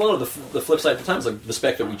 To me, the flip side at the time is like the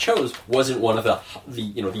spec that we chose wasn't one of the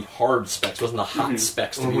hard specs, wasn't the hot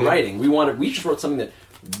specs to be writing. We just wrote something that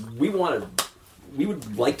we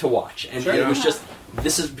would like to watch, and it was just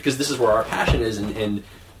this is where our passion is, and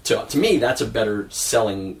to me that's a better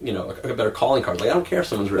selling, a better calling card. Like I don't care if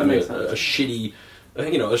someone's written a shitty.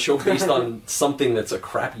 A show based on something that's a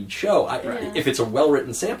crappy show. If it's a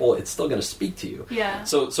well-written sample, it's still going to speak to you. Yeah.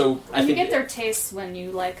 So I think you get their tastes when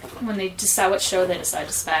they decide what show they decide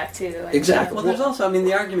to spec too. Exactly. Well, there's also,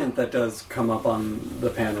 the argument that does come up on the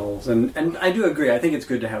panels, and I do agree. I think it's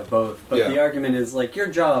good to have both. But the argument is like your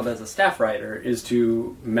job as a staff writer is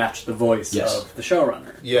to match the voice of the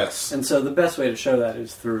showrunner. Yes. And so the best way to show that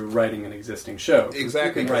is through writing an existing show.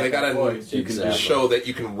 Exactly. Because they got to show that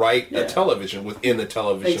you can write a television within the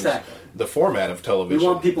television, the format of television. We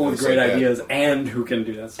want people with great ideas and who can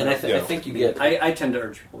do that stuff. And I think you get. I tend to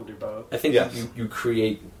urge people to do both. I think you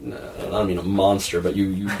create. I don't mean a monster, but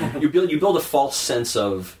you build a false sense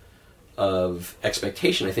of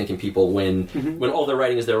expectation. I think in people when all they're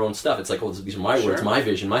writing is their own stuff. It's like, oh, these are my words, my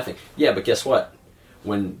vision, my thing. Yeah, but guess what?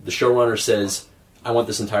 When the showrunner says, "I want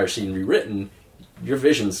this entire scene rewritten," your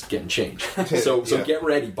vision's getting changed. So get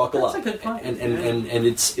ready, buckle up. That's a good point. And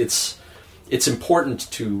it's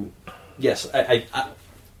important to yes, I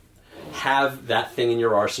have that thing in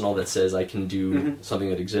your arsenal that says I can do something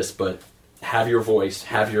that exists, but have your voice,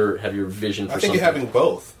 have your vision for something. I think you're having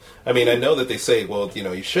both. I mean, I know that they say, well,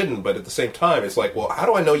 you shouldn't, but at the same time, it's like, well, how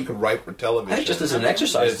do I know you can write for television? I think just as an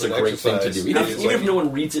exercise, it's a great thing to do. Even if no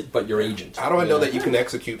one reads it but your agent. How do I know that you can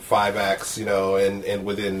execute 5 acts, and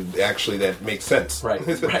within, actually, that makes sense? Right.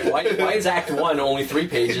 Why is Act 1 only 3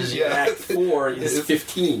 pages, and Act 4 is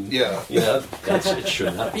 15? Yeah. It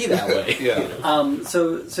should not be that way. Yeah.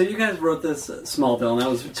 So you guys wrote this Smallville, and that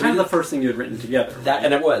was kind of the first thing you had written together. Right?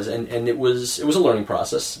 And it was a learning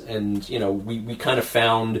process, and we kind of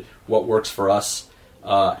found what works for us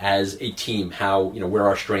as a team, how where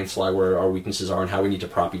our strengths lie, where our weaknesses are, and how we need to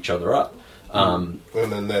prop each other up. And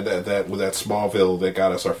then that with that Smallville, that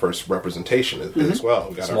got us our first representation as well.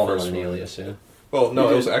 We got Smallville our first and Alias, yeah. Well, no,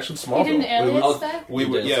 it was actually Smallville. You did an Alias spec? We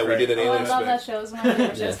did an Alias I love spec. that show. It was one of my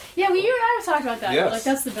favorite shows. Yeah, you and I have talked about that. Yes. Like,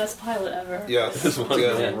 that's the best pilot ever. Yeah, This one was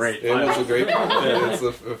a great pilot. It was a great pilot. It's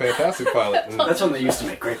a fantastic pilot. And that's when they used to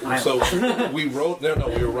make great pilots. so we wrote.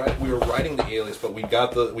 We were writing the Alias, but we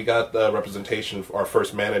got the representation for our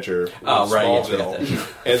first manager. Smallville,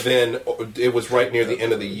 and then it was right near the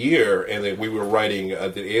end of the year, and then we were writing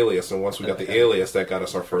the Alias. And once we got the Alias, that got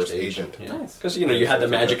us our first agent. Nice, because you had the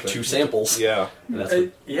magic 2 samples. Yeah.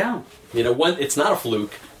 Yeah. One, it's not a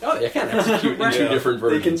fluke. Oh, they can execute in 2 different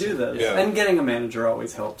versions. They can do this. Yeah. And getting a manager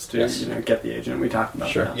always helps to get the agent. We talked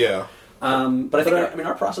about that. Yeah. But I think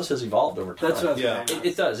our process has evolved over time. That's what I was saying.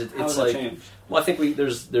 It does. It's like changed? Well, I think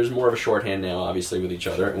there's more of a shorthand now, obviously, with each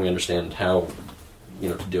other, and we understand how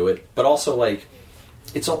to do it. But also, like,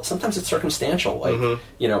 sometimes it's circumstantial. Like,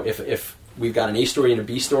 if we've got an A story and a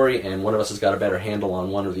B story, and one of us has got a better handle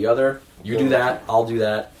on one or the other, you do that, I'll do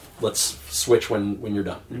that. Let's switch when you're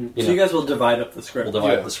done. So you guys will divide up the script. We'll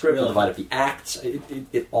divide up the script. We'll divide up the acts.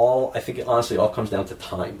 It all. I think it honestly all comes down to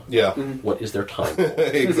time. Yeah. What is their time?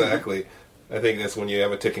 Exactly. I think that's when you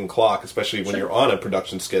have a ticking clock, especially when you're on a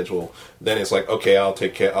production schedule. Then it's like, okay, I'll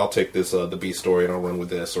take this the B story and I'll run with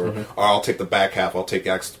this, or I'll take the back half. I'll take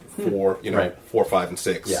acts 4, 4, 5, and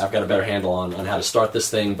 6. Yeah, I've got a better handle on how to start this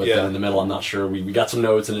thing, but then in the middle, I'm not sure. We got some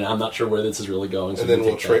notes, and I'm not sure where this is really going. So and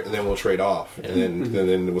then we'll trade off, and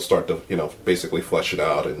then we'll start to basically flesh it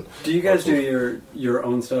out. And do you guys do your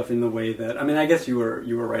own stuff in the way that I guess you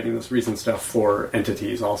were writing this recent stuff for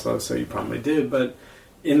entities also, so you probably did, but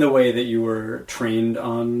in the way that you were trained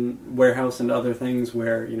on Warehouse and other things,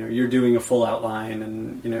 where you're doing a full outline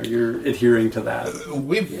and you're adhering to that.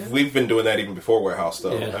 We've been doing that even before Warehouse,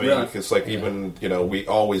 though. Yeah. I mean, it's like even we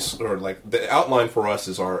always or like the outline for us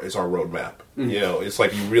is our roadmap. It's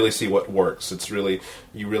like you really see what works. It's really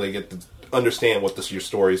you really get to understand what your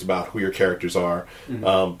story is about, who your characters are,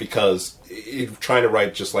 because trying to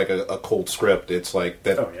write just like a cold script, it's like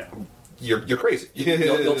that. Oh yeah. You're crazy.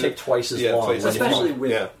 You'll take twice as long, especially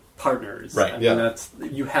with partners. Right. I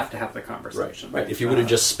mean, you have to have the conversation. Right. If you would have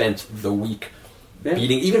just spent the week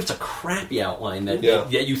beating, even if it's a crappy outline that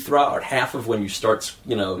you throw out half of when you start,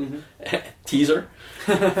 teaser.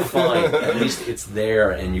 Fine. At least it's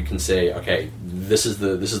there, and you can say, okay, this is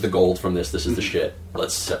the gold from this. This is the shit.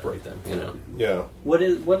 Let's separate them. Yeah. What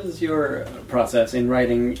is your process in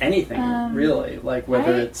writing anything really? Like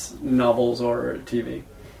whether it's novels or TV.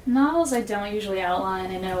 Novels I don't usually outline.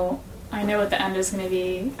 I know what the end is going to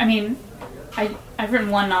be. I mean, I've written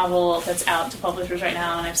one novel that's out to publishers right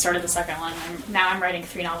now, and I've started the second one. Now I'm writing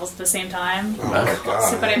 3 novels at the same time. Oh my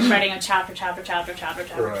God. But I'm writing a chapter.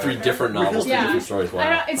 Right. 3 different novels, 3 different stories.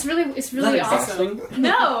 Wow. It's really awesome.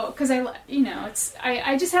 No, because I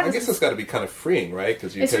just have. I guess it's got to be kind of freeing, right?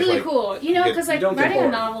 Because it's really cool, because like writing a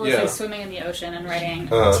novel is like swimming in the ocean, and writing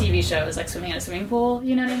a TV show is like swimming in a swimming pool.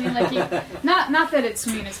 You know what I mean? Like not that it's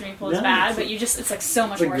swimming in a swimming pool is bad, but it's like so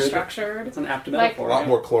much more structured. It's an apt metaphor. A lot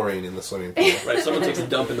more chlorine in the swimming pool. Right, someone takes a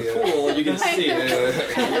dump in the pool, and you can see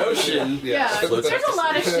it in the ocean. Yeah, there's a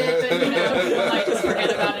lot of shit that people might just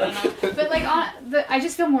forget about it. But like, I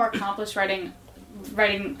just feel more accomplished writing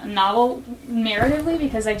a novel narratively,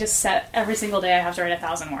 because I just set every single day I have to write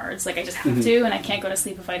 1,000 words. Like I just have to, and I can't go to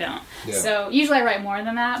sleep if I don't. Yeah. So usually I write more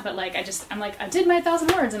than that, but like I'm like I did my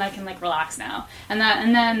 1,000 words, and I can like relax now. And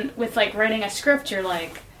then with like writing a script, you're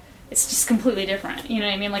like. It's just completely different. You know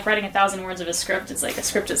what I mean? Like writing 1,000 words of a script, it's like a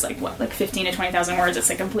script is like 15 to 20,000 words. It's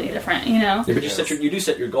like completely different, Yeah, but you do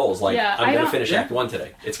set your goals. Like I'm going to finish Act 1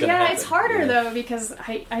 today. It's going to happen. Yeah, it's harder though, because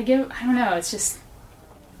I don't know. It's just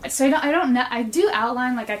so I do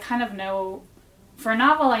outline. Like I kind of know for a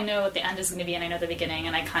novel, I know what the end is going to be, and I know the beginning,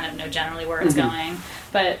 and I kind of know generally where it's going.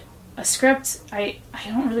 But a script, I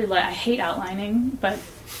don't really like. I hate outlining, but.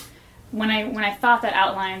 When I thought that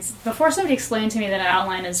outlines, before somebody explained to me that an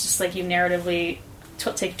outline is just like you narratively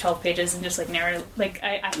take 12 pages and just like narrate. Like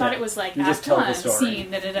I thought it was like act 1,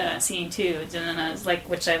 scene, scene 2, like,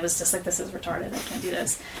 which I was just like, this is retarded. I can't do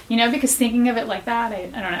this, because thinking of it like that, I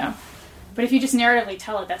don't know. But if you just narratively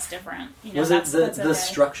tell it, that's different. Was that's the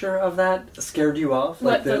structure of that scared you off?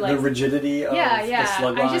 Like the rigidity of the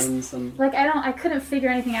slug lines? I couldn't figure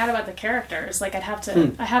anything out about the characters. Like I have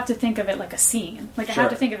to think of it like a scene. Like I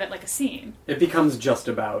have to think of it like a scene. It becomes just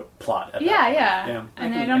about plot. Yeah.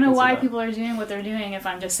 And I don't know why people are doing what they're doing if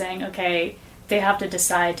I'm just saying, okay, they have to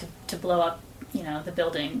decide to blow up, the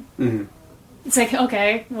building. Mm-hmm. It's like,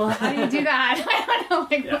 okay, well, how do you do that? I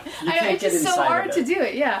don't know. It's just so hard to do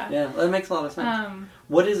it, Yeah, that makes a lot of sense.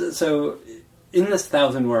 What is it? So, in this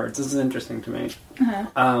 1,000 words, this is interesting to me.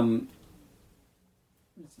 Uh-huh.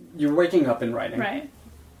 You're waking up and writing. Right.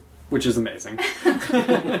 Which is amazing.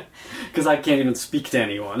 Because I can't even speak to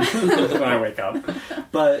anyone when I wake up.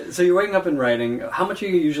 But, so you're waking up and writing. How much are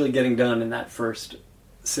you usually getting done in that first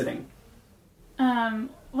sitting?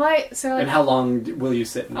 And how long will you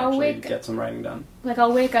sit and actually get some writing done? Like,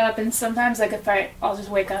 I'll wake up, and sometimes, like, I'll just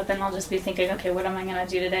wake up and I'll just be thinking, okay, what am I going to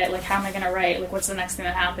do today? Like, how am I going to write? Like, what's the next thing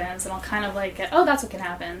that happens? And I'll kind of, like, that's what can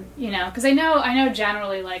happen, Because I know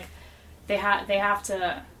generally, like, they have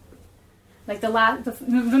to... Like, the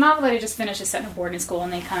novel that I just finished is set in a boarding school,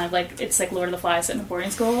 and they kind of, like, it's like Lord of the Flies set in a boarding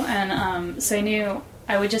school, and so I knew...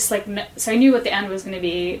 I would just, like... So I knew what the end was going to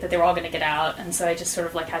be, that they were all going to get out, and so I just sort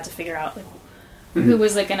of, like, had to figure out, like... who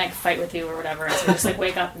was like gonna fight with you or whatever, and so I just like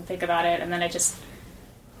wake up and think about it, and then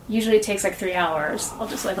usually it takes like 3 hours. I'll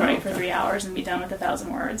just like write for 3 hours and be done with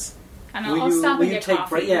 1,000 words. And I'll stop and get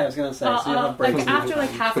coffee. I was gonna say. Like after like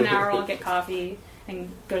half an hour, I'll get coffee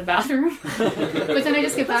and go to the bathroom. But then I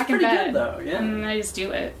just get back in bed, good, though. Yeah. And I just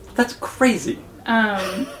do it. That's crazy.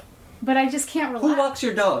 But I just can't relax. Who walks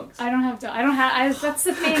your dogs? I don't have dogs. That's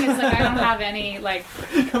the thing. Is like I don't have any like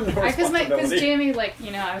because Jamie like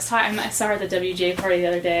I saw her at the WGA party the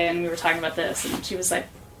other day and we were talking about this and she was like,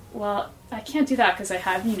 well, I can't do that because I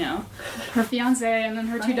have her fiance and then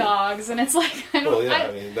her 2 dogs and it's like I don't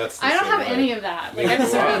have any of that. Like I've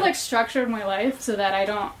sort of like structured my life so that I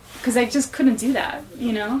don't because I just couldn't do that.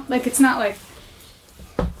 Like it's not like.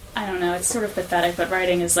 I don't know, it's sort of pathetic, but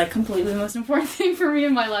writing is, like, completely the most important thing for me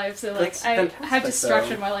in my life, so, like, I have just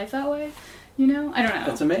structured my life that way, I don't know.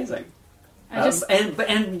 That's amazing.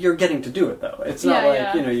 And you're getting to do it, though. It's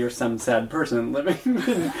not you're some sad person living in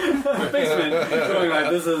a basement going like,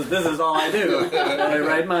 this is all I do. I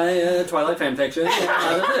write my Twilight fanfiction.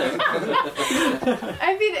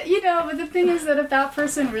 I mean, but the thing is that if that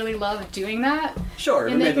person really loved doing that,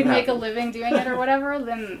 and they could make a living doing it or whatever,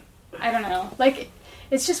 then, I don't know, like...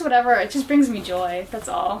 It's just whatever. It just brings me joy. That's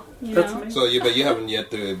all. Know? So, but you haven't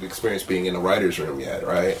yet the experience being in a writer's room yet,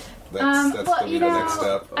 right? That's going to be the next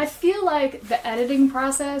step. I feel like the editing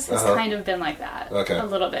process has kind of been like that. Okay. A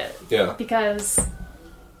little bit. Yeah. Because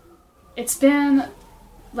it's been,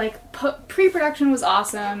 like, pre-production was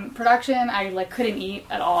awesome. Production, I, like, couldn't eat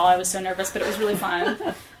at all. I was so nervous, but it was really fun.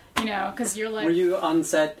 Because you're, like... Were you on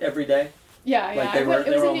set every day? Yeah. Like it was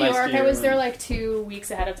in New York. I was there like 2 weeks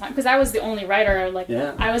ahead of time because I was the only writer. Like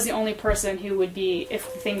I was the only person who would be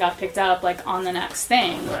if the thing got picked up like on the next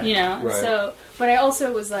thing. Right. So, but I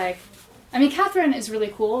also was like, I mean, Catherine is really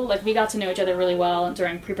cool. Like we got to know each other really well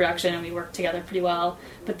during pre-production, and we worked together pretty well.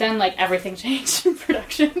 But then like everything changed in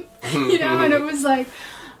production. And it was like,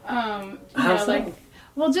 like.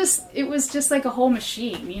 Well, it was just like a whole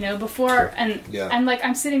machine. Before and like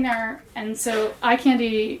I'm sitting there, and so Eye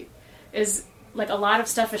Candy. Is like a lot of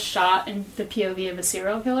stuff is shot in the POV of a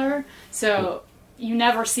serial killer, so you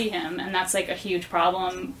never see him, and that's like a huge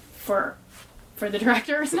problem for the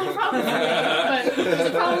director. It's not a problem for me, but it's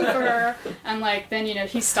a problem for her. And like then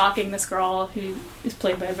he's stalking this girl who is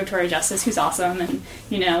played by Victoria Justice, who's awesome, and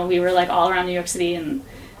we were like all around New York City, and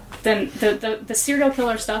then the serial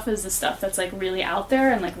killer stuff is the stuff that's like really out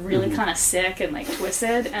there and like really kind of sick and like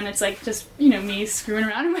twisted, and it's like just me screwing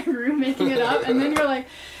around in my room making it up, and then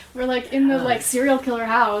we're like in the like serial killer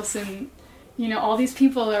house, and all these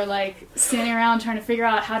people are like standing around trying to figure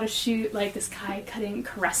out how to shoot like this guy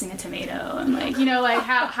caressing a tomato, and like like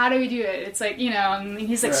how do we do it? It's like and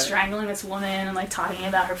he's like strangling this woman and like talking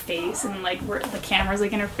about her face, and like the camera's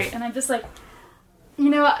like in her face, and I'm just like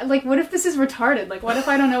like what if this is retarded? Like what if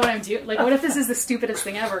I don't know what I'm doing? Like what if this is the stupidest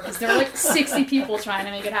thing ever? Because there are like 60 people trying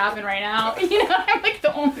to make it happen right now. I'm like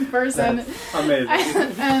the only person. That's amazing.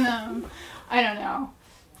 And I don't know.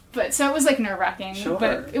 But so it was like nerve-wracking,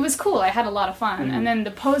 but it was cool. I had a lot of fun. And then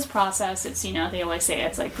the post process, it's they always say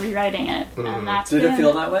it's like rewriting it, and that's Did it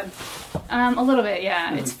feel that way? A little bit,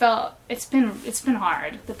 yeah. It's been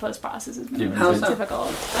hard. The post process has been really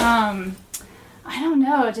difficult. I don't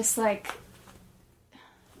know, just like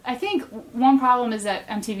I think one problem is that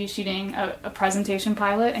MTV's shooting a presentation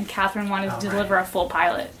pilot, and Catherine wanted to deliver a full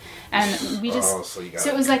pilot. And we just... so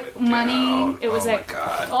it was like money, it was like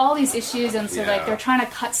all these issues, and so like they're trying to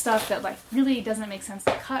cut stuff that like really doesn't make sense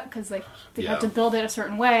to cut, because like they have to build it a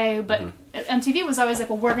certain way, but MTV was always like,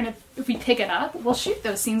 well, we're gonna, if we pick it up, we'll shoot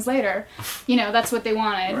those scenes later. You know, that's what they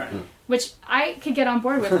wanted. Right. Which I could get on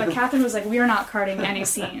board with, but Catherine was like, we are not cutting any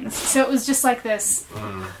scenes. So it was just like this,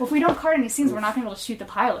 well, if we don't cut any scenes, we're not going to be able to shoot the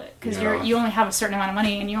pilot, because you only have a certain amount of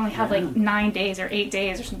money, and you only have like 9 days or 8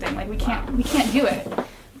 days or something. Like, we can't do it.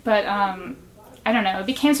 But, I don't know, it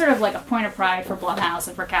became sort of like a point of pride for Blumhouse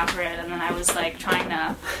and for Catherine, and then I was like trying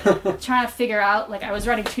to figure out, like, I was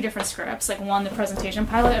writing 2 different scripts, like one the presentation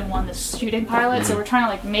pilot and one the shooting pilot, so we're trying to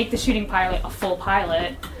like make the shooting pilot a full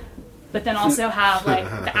pilot, but then also have like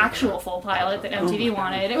the actual full pilot that MTV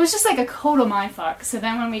wanted. It was just like a total mindfuck. So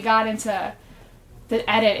then when we got into the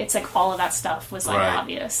edit, it's like all of that stuff was like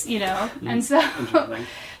obvious, you know? And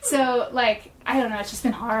so like, I don't know, it's just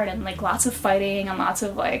been hard, and like lots of fighting and lots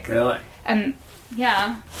of like... Really? And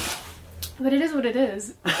yeah. But it is what it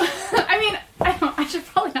is. I mean, I should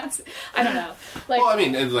probably not say, I don't know. Like, well, I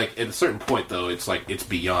mean, like at a certain point, though, it's like it's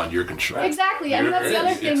beyond your control. Exactly, and that's the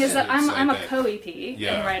other thing is that I'm a co-EP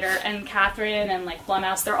and writer, and Catherine and like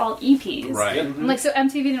Blumhouse, they're all EPs. Right. And, like, so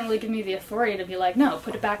MTV didn't really give me the authority to be like, no,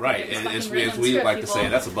 put it back. Right, and as we like to say,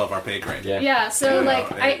 that's above our pay grade. Yeah. So like,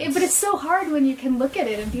 but it's so hard when you can look at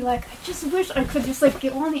it and be like, I just wish I could just like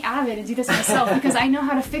get on the Avid and do this myself, because I know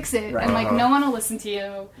how to fix it, and like no one will listen to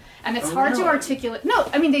you. And it's hard to articulate. No,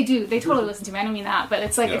 I mean, they do. They totally listen to me. I don't mean that. But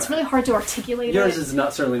it's like, it's really hard to articulate Yours is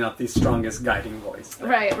certainly not the strongest guiding voice.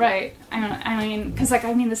 Right. I mean, because, like,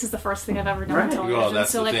 this is the first thing I've ever done on television. Well,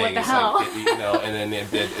 that's so, the like, thing. what the it's hell? Like, you know, and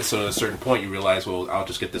then so at a certain point, you realize, well, I'll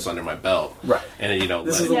just get this under my belt. Right. And then, you know,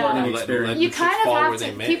 this is a learning experience. You kind of have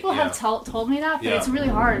to. People have told me that, but it's really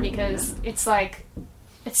hard, because it's like,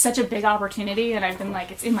 it's such a big opportunity, and I've been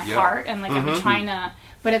like, it's in my heart, and like, I've been trying to...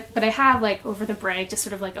 But I have, like, over the break, just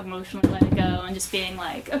sort of, like, emotionally let it go, and just being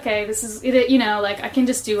like, okay, this is, you know, like, I can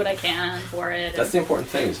just do what I can for it. That's the important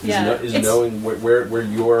thing, is knowing where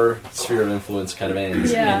your sphere of influence kind of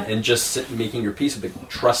ends, and just making your peace with it,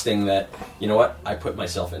 trusting that, you know what, I put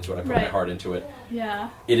myself into it, I put my heart into it.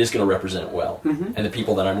 Yeah. It is going to represent it well. And the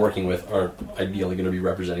people that I'm working with are ideally going to be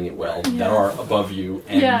representing it well, that are above you,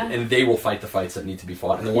 and they will fight the fights that need to be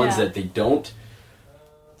fought. And the ones that they don't,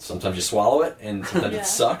 sometimes you swallow it, and sometimes it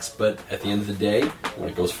sucks, but at the end of the day, when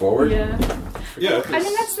it goes forward... I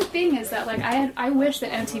mean, that's the thing, is that, like, I wish that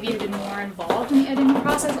MTV had been more involved in the editing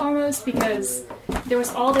process, almost, because there was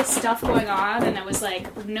all this stuff going on, and it was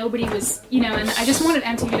like, nobody was, you know, and I just wanted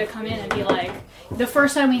MTV to come in and be like, the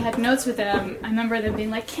first time we had notes with them, I remember them being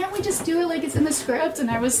like, can't we just do it like it's in the script? And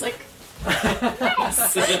I was like...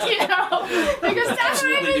 yes, you know, because that's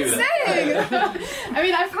what I've been saying. I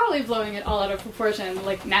mean, I'm probably blowing it all out of proportion,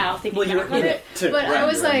 like, now, thinking about it. Too. But I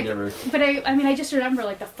was like, I mean, I just remember,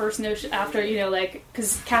 like, the first note after, you know, like,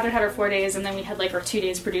 because Catherine had her 4 days, and then we had, like, our 2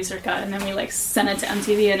 days producer cut, and then we, like, sent it to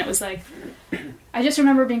MTV, and it was like, I just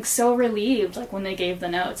remember being so relieved, like, when they gave the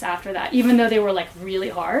notes after that, even though they were, like, really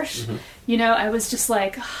harsh. You know, I was just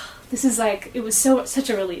like... This is like, it was such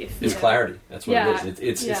a relief. It's clarity. That's what it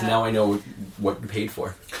is. It's now I know what you paid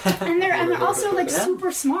for. And they're also like super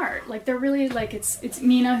smart. Like, they're really like, it's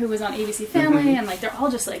Mina, who was on ABC Family, and like they're all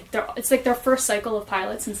just like, it's like their first cycle of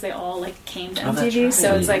pilots since they all like came to MTV. Right.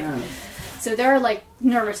 So it's like, so they're like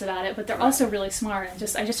nervous about it, but they're also really smart.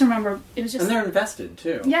 I just remember it was just, and they're invested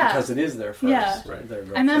too. Because it is their first. Yeah.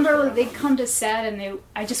 I remember they'd come to set, and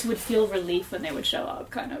I just would feel relief when they would show up,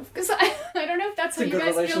 kind of, because I don't know if that's how you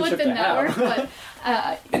guys feel with the network,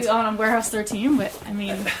 but on Warehouse 13. But I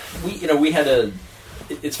mean, we had a.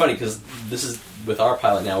 It's funny because this is with our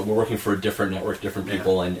pilot now. We're working for a different network, different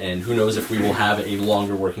people, and who knows if we will have a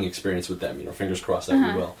longer working experience with them. You know, fingers crossed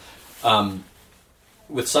that we will.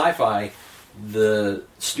 With Sci-Fi, the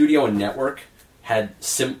studio and network had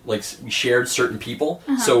we shared certain people,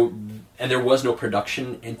 so and there was no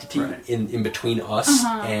production entity in between us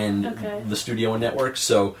and the studio and network,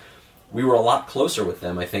 so we were a lot closer with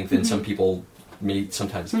them, I think, than some people may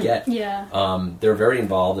sometimes get. They're very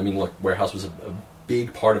involved. I mean, look, Warehouse was a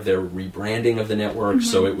big part of their rebranding of the network,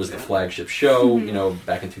 so it was the flagship show, you know,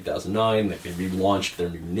 back in 2009. They relaunched their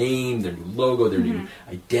new name, their new logo, their new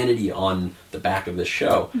identity on the back of the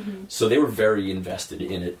show. So they were very invested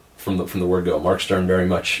in it from the word go. Mark Stern very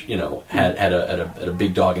much, you know, had a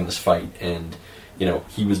big dog in this fight, and you know,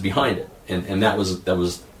 he was behind it, and that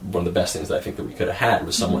was one of the best things that I think that we could have had,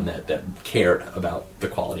 was someone that cared about the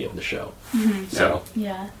quality of the show. So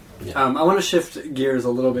Yeah. I want to shift gears a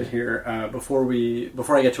little bit here before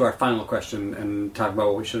I get to our final question and talk about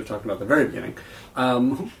what we should have talked about at the very beginning.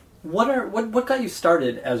 What got you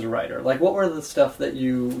started as a writer? Like, what were the stuff that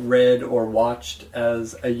you read or watched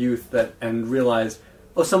as a youth and realized,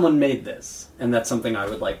 oh, someone made this, and that's something I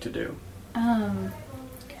would like to do?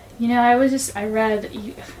 I read,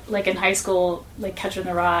 like, in high school, like, Catcher in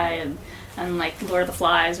the Rye and like, Lord of the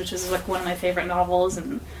Flies, which was, like, one of my favorite novels,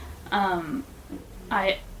 and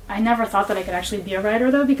I never thought that I could actually be a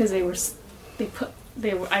writer, though, because I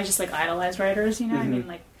just, like, idolized writers, you know? Mm-hmm. I mean,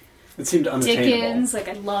 like, it seemed unattainable. Dickens, like,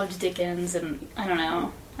 I loved Dickens, and I don't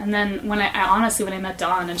know. And then when I met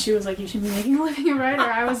Dawn, and she was like, you should be making a living a writer,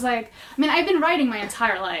 I was like, I mean, I've been writing my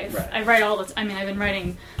entire life. Right. I write I've been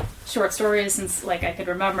writing short stories since, like, I could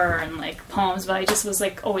remember, and, like, poems, but I just was,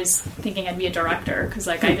 like, always thinking I'd be a director, because,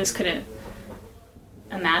 like, I just couldn't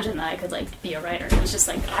imagine that I could, like, be a writer. It was just,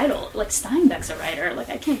 like, idle. Like, Steinbeck's a writer. Like,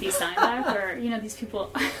 I can't be Steinbeck, or, you know, these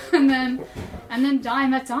people. and then I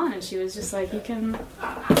met Dawn, and she was just like, you can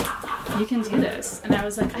do this. And I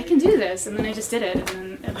was like, I can do this. And then I just did it, and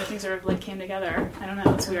then everything sort of, like, came together. I don't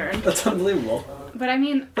know, it's weird. That's unbelievable. But I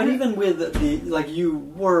mean... But even with you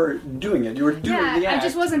were doing it. You were doing the act. I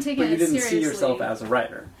just wasn't taking it seriously. But you didn't see yourself as a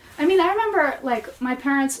writer. I mean, I remember, like, my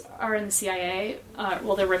parents are in the CIA.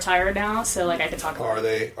 Well, they're retired now, so, like, I could talk about Are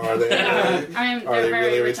they? I mean, are they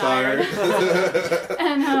really retired?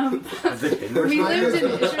 And we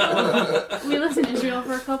lived in Israel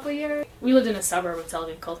for a couple of years. We lived in a suburb of Tel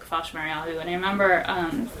Aviv called Kfar Shmeriahu, and I remember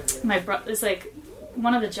it's like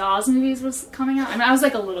one of the Jaws movies was coming out. I mean, I was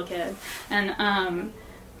like a little kid, and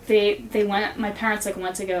my parents, like,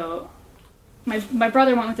 went to go. My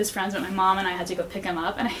brother went with his friends, but my mom and I had to go pick him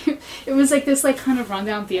up, and it was like this, like, kind of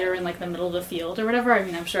rundown theater in, like, the middle of the field or whatever. I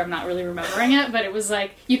mean, I'm sure I'm not really remembering it, but it was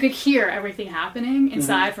like you could hear everything happening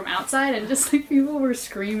inside from outside, and just, like, people were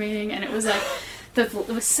screaming, and it was like it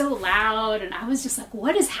was so loud, and I was just like,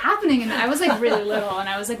 what is happening? And I was, like, really little, and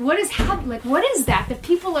I was like, what is happening? Like, what is that? That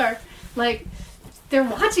people are, like, they're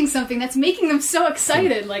watching something that's making them so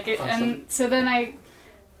excited, like it. Awesome. And so then like,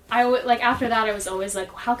 after that, I was always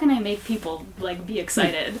like, how can I make people, like, be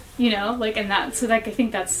excited, you know? Like, and that, so, like, I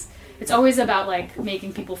think it's always about, like,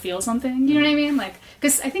 making people feel something, you know what I mean? Like,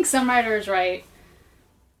 because I think some writers write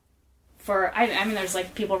I mean, there's,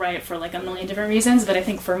 like, people write for, like, a million different reasons, but I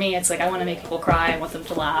think for me, it's, like, I want to make people cry, I want them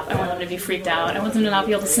to laugh, I want them to be freaked out, I want them to not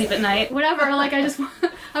be able to sleep at night, whatever, like, I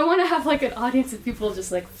want to have, like, an audience of people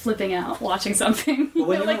just, like, flipping out, watching something,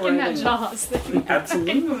 like, in that Jaws thing.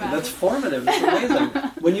 Absolutely, that's formative, it's amazing.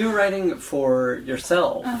 When you were writing for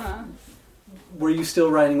yourself, were you still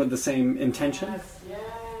writing with the same intention?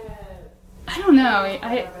 I don't know,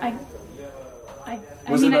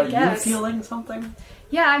 Was it about you feeling something?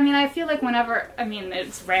 Yeah, I mean, I feel like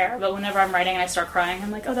it's rare, but whenever I'm writing and I start crying,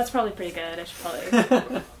 I'm like, oh, that's probably pretty good. I should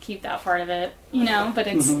probably keep that part of it, you know? But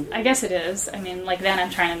I guess it is. I mean, like, then I'm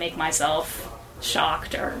trying to make myself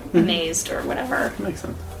shocked or amazed or whatever. Makes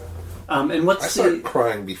sense. I start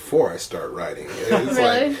crying before I start writing. It's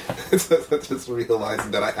really? Like, just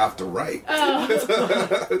realizing that I have to write. Oh.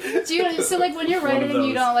 So, like, when you're writing,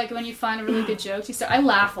 you don't, like, when you find really good jokes, I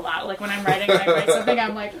laugh a lot. Like, when I'm writing and I write something,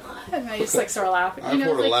 I'm like, what? And I just, like, start laughing. I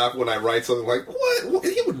sort of laugh when I write something like, what?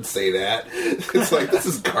 He wouldn't say that. It's like, this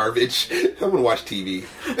is garbage. I'm going to watch TV.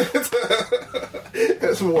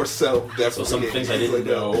 It's more self-deprecating. So some things I didn't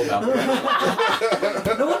know about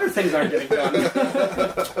that. No wonder things aren't getting done.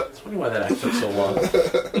 That's probably why that act took so long.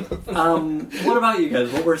 What about you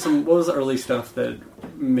guys? What was the early stuff that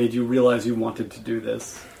made you realize you wanted to do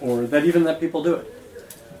this, or that even let people do it?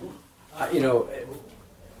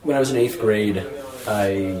 When I was in 8th grade,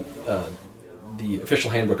 the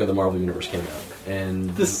official handbook of the Marvel Universe came out, and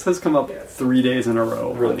this has come up 3 days in a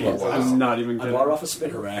row. Really, I'm not even kidding. I bought it off a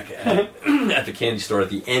spinner rack at the candy store at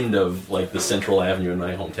the end of, like, the Central Avenue in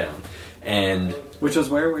my hometown. And which was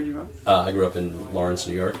where? Where did you go? I grew up in Lawrence,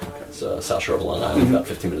 New York. It's South Shore of Long Island, about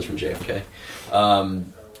 15 minutes from JFK.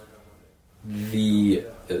 The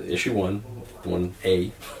issue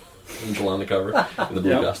 1A, angel on the cover with the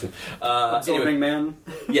blue costume. Absorbing man.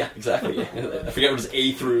 Yeah, exactly. Yeah. I forget what it's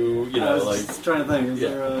A through. I was just trying to think. Is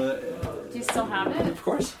there Do you still have it? Of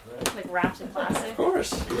course. Like wrapped in plastic? Of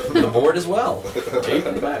course. The board as well. Tape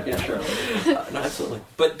in the back. Yeah, sure. No, absolutely.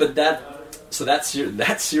 But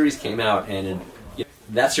that series came out, and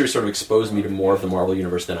that series sort of exposed me to more of the Marvel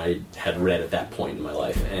Universe than I had read at that point in my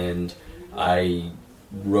life. And I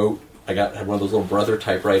had one of those little brother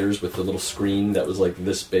typewriters with the little screen that was like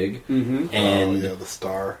this big. Mm-hmm. And the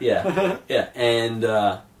star. Yeah, yeah. And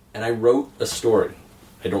I wrote a story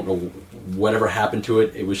I don't know whatever happened to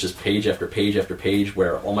it. It was just page after page after page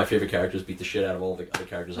where all my favorite characters beat the shit out of all the other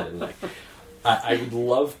characters I didn't like. I would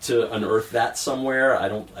love to unearth that somewhere. I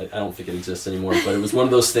don't think it exists anymore. But it was one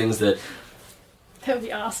of those things that would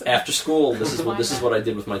be awesome. After school, this is what I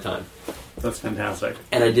did with my time. That's fantastic.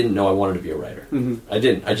 And I didn't know I wanted to be a writer. I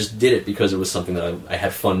didn't. I just did it because it was something that I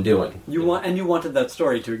had fun doing. You wanted that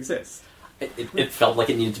story to exist. It felt like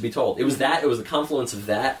it needed to be told. It was the confluence of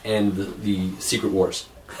that and the Secret Wars.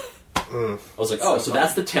 I was like, so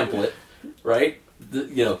that's the template, right?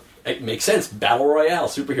 It makes sense. Battle Royale,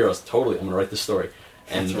 superheroes, totally. I'm going to write this story.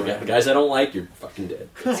 And the guys I don't like, you're fucking dead.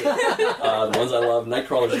 The ones I love,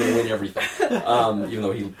 Nightcrawler's going to win everything, even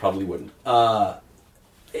though he probably wouldn't. I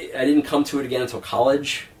didn't come to it again until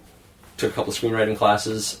college. Took a couple of screenwriting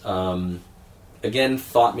classes. Again,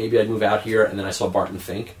 thought maybe I'd move out here, and then I saw Barton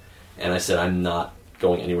Fink, and I said, I'm not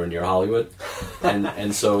going anywhere near Hollywood.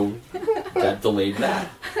 And so that delayed that.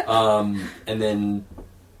 And then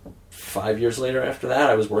 5 years later after that,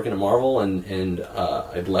 I was working at Marvel, and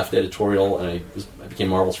I'd left editorial, and I became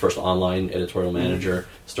Marvel's first online editorial manager,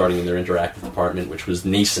 starting in their interactive department, which was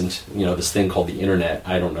nascent. This thing called the internet.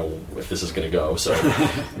 I don't know if this is going to go, so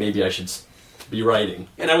maybe I should be writing.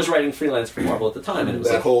 And I was writing freelance for Marvel at the time, and it was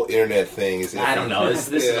that whole internet thing is. I don't know. This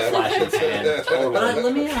is a flash in the pan. Totally. But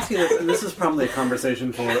let me ask you this, and this is probably a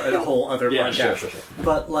conversation for a whole other podcast. Sure.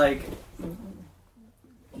 But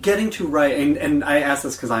getting to write, and I ask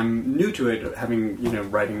this because I'm new to it,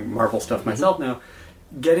 having writing Marvel stuff myself now.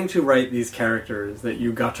 Getting to write these characters that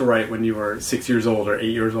you got to write when you were 6 years old or 8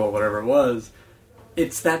 years old, whatever it was.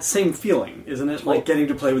 It's that same feeling, isn't it? Like getting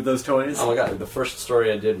to play with those toys. Oh my god! The first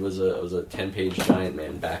story I did was a 10-page Giant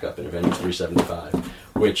Man backup in Avengers 375,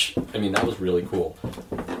 which that was really cool.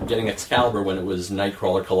 Getting Excalibur when it was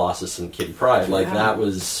Nightcrawler, Colossus, and Kitty Pryde, that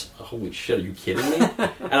was holy shit. Are you kidding me?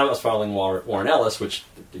 And I was following Warren Ellis, which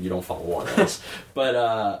you don't follow Warren Ellis,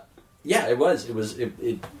 but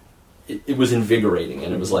it was invigorating,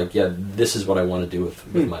 and it was like, this is what I want to do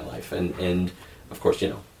with my life, and of course,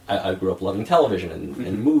 I grew up loving television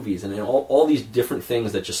and movies and all these different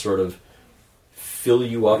things that just sort of fill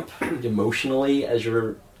you up emotionally as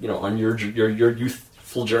you're on your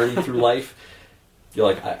youthful journey through life.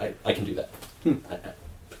 You're like, I can do that.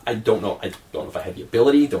 I don't know. I don't know if I had the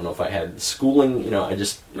ability. Don't know if I had the schooling. I'm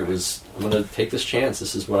going to take this chance.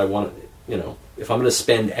 This is what I want. If I'm going to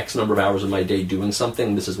spend X number of hours of my day doing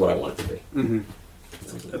something, this is what I want it to be.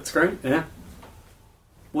 Mm-hmm. That's great. Yeah.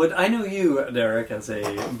 I know you, Deric, as a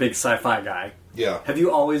big sci-fi guy. Yeah. Have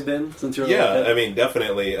you always been since you were a little bit?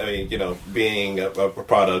 Definitely. Being a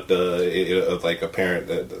product of like a parent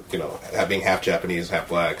that, being half Japanese, half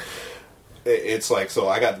black, it's like, so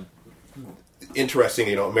I got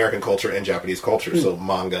interesting, American culture and Japanese culture. So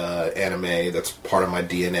manga, anime, that's part of my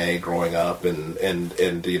DNA growing up and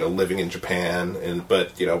living in Japan.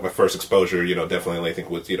 But my first exposure, definitely I think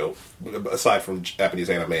was, aside from Japanese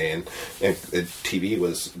anime and TV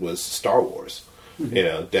was Star Wars.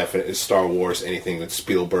 Definitely Star Wars, anything with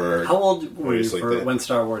Spielberg. How old were you when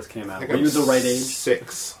Star Wars came out? Were you the right age?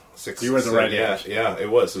 Six. You were the right age. Yeah, it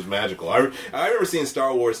was magical. I remember seeing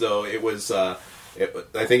Star Wars, though. It was...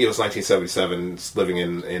 I think it was 1977, living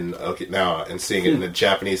in Okinawa and seeing it in the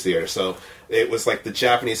Japanese theater. So it was like the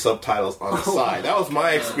Japanese subtitles on the side. That was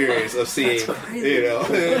my experience of seeing,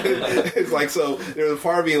 It's like, so there was a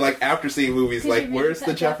part of me, like, after seeing movies, like, where's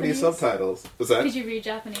the Japanese subtitles? Was that? Did you read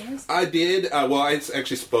Japanese? I did. I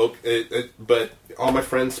actually spoke, but all my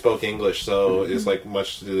friends spoke English, so it's like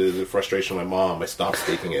much to the frustration of my mom, I stopped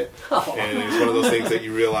speaking it. And it's one of those things that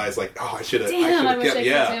you realize, like, I should have kept it.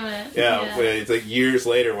 Yeah. It's like years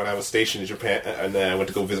later when I was stationed in Japan, and then I went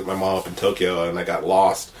to go visit my mom up in Tokyo, and I got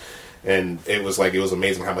lost. And it was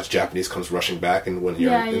amazing how much Japanese comes rushing back, and when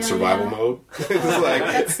you're in survival mode,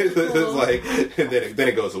 it's like, and then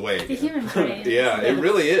it goes away. The human brain. Yeah, it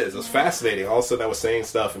really is. It was fascinating. All of a sudden, I was saying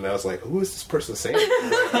stuff, and I was like, "Who is this person saying?"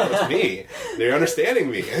 It's me. They're understanding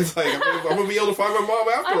me. It's like I'm gonna be able to find my mom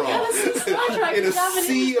after all. In a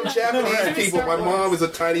sea of Japanese people, my mom is a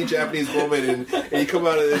tiny Japanese woman, and you come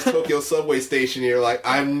out of this Tokyo subway station, and you're like,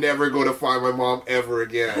 "I'm never going to find my mom ever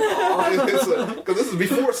again," because this is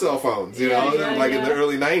before cell phones. In the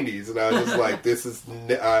early 90s, and I was just like,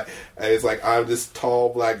 it's like, I'm this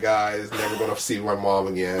tall black guy is never going to see my mom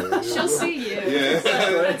again. She'll see you.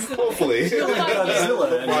 Yeah, hopefully.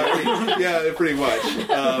 Yeah, pretty much.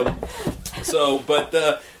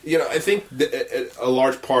 I think a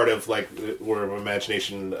large part of where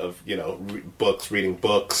imagination of reading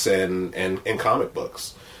books and comic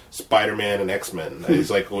books. Spider-Man and X-Men. It's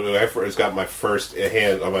like when I first got my first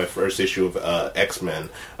hand on my first issue of X-Men,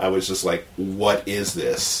 I was just like, "What is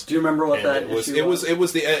this?" Do you remember what that issue was? It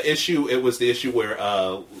was the issue. It was the issue where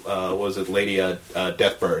was it Lady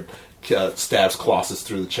Deathbird stabs Colossus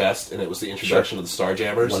through the chest, and it was the introduction of the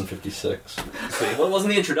Starjammers. 156. Well, it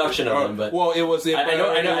wasn't the introduction of them, but it was. I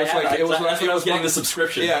know. It was I was getting the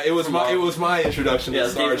subscription. Yeah, it was my introduction to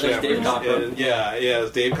Starjammers. Dave Cockrum. It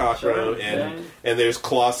was Dave Cockrum, and there's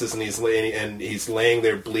Colossus, and he's laying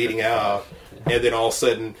there bleeding out, and then all of a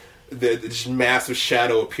sudden, this massive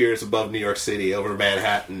shadow appears above New York City over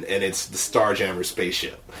Manhattan, and it's the Starjammer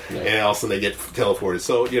spaceship, and all of a sudden they get teleported.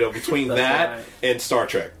 So between that and Star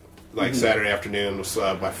Trek. Like Saturday afternoon,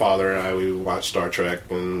 my father and I, we watched Star Trek,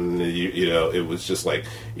 and it was just like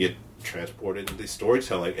you get transported into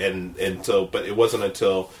storytelling, and so, but it wasn't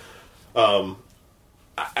until I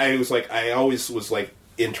always was like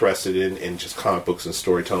interested in just comic books and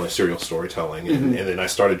storytelling, serial storytelling, and then I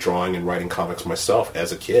started drawing and writing comics myself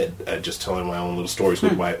as a kid, just telling my own little stories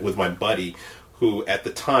with my buddy, who at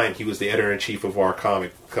the time he was the editor-in-chief of our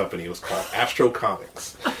comic company. It was called Astro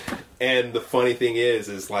Comics. And the funny thing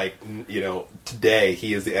is like, today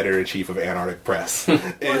he is the editor-in-chief of Antarctic Press.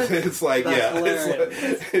 It's like,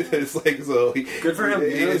 it's like, so. Good for him.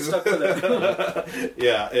 He stuck with it.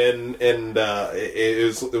 Yeah, and it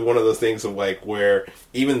was one of those things of like where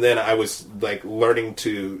even then I was like learning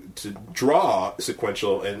to draw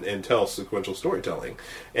sequential and tell sequential storytelling,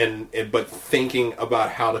 but thinking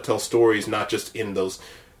about how to tell stories not just in those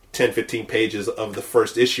 10, 15 pages of the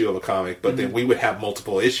first issue of a comic, but then we would have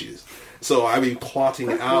multiple issues. So I'd be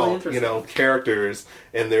plotting out, characters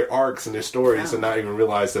and their arcs and their stories, and not even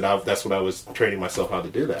realize that that's what I was training myself how to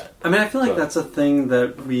do that. I mean, I feel like that's a thing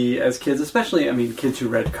that we, as kids, especially, kids who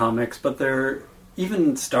read comics, but they're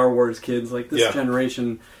even Star Wars kids, like this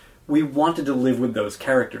generation, we wanted to live with those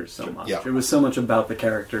characters so much. Yeah. It was so much about the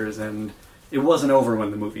characters, and it wasn't over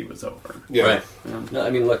when the movie was over. Yeah. Right. No,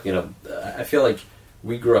 look, I feel like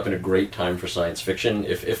we grew up in a great time for science fiction.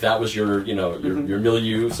 If that was your your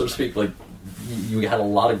milieu, so to speak, like you had a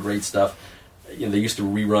lot of great stuff. They used to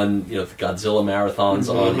rerun the Godzilla marathons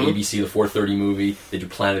on ABC, the 4:30 movie. They do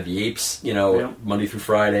Planet of the Apes, Monday through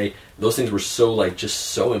Friday. Those things were just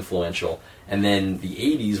so influential. And then the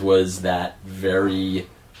 80s was that very.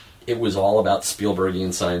 It was all about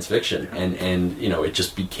Spielbergian science fiction, and it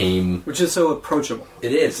just became... Which is so approachable.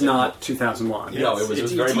 It is. It's not 2001. No, it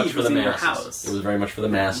was very much for the masses. It was very much for the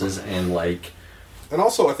masses, and like... And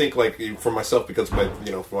also, I think, like, for myself, because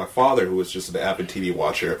for my father, who was just an avid TV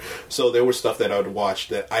watcher, so there was stuff that I would watch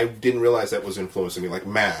that I didn't realize that was influencing me, like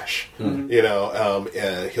MASH,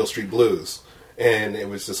 Hill Street Blues, and it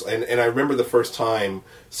was just... And I remember the first time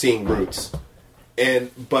seeing Roots,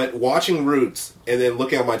 but watching Roots and then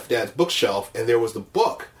looking at my dad's bookshelf, and there was the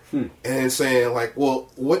book, and then saying like, "Well,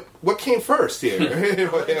 what came first here?" And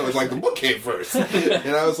it was like the book came first,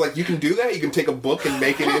 and I was like, "You can do that? You can take a book and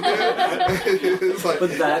make it into it?" It's like,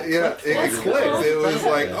 but that it clicked. It was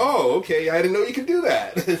like, "Oh, okay, I didn't know you could do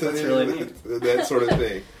that." That's really neat. That sort of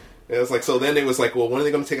thing. And it was like, so then it was like, well, when are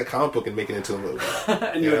they going to take a comic book and make it into a movie? When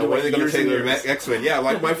are they going to take the X-Men? Yeah,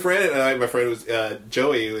 like my friend was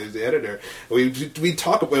Joey, who is the editor. We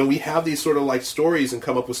talk about, and we have these sort of like stories and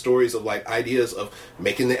come up with stories of like ideas of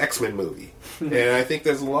making the X-Men movie. And I think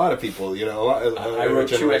there's a lot of people, I wrote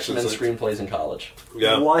 2 X-Men screenplays in college.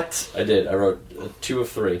 Yeah. What? I did. I wrote 2 of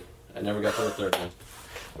 3. I never got to the third one.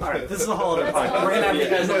 All right, this is a whole other podcast. We're going to have you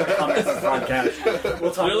guys on the comics podcast.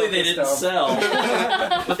 We'll talk Clearly about they didn't sell.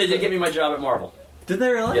 But they did get me my job at Marvel. Did they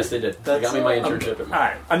really? Yes, they did. They got me my internship at Marvel. All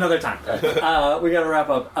right, another time. We got to wrap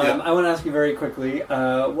up. I want to ask you very quickly,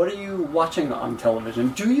 what are you watching on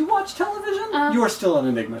television? Do you watch television? You are still an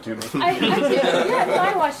enigma to me. I do.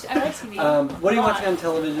 Yeah, I like TV. What are you watching on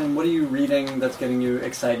television? What are you reading that's getting you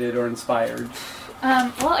excited or inspired?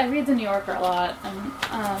 Well, I read The New Yorker a lot,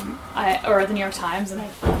 and or The New York Times, and I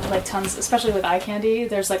like tons, especially with Eye Candy.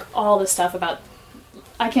 There's like all this stuff about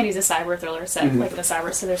Eye Candy's a cyber thriller set, like the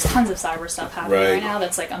cyber. So there's tons of cyber stuff happening right now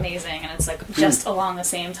that's like amazing, and it's like just along the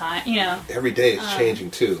same time, Every day it's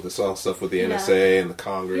changing too. There's all stuff with the NSA and the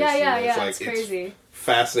Congress. Yeah. It's crazy. It's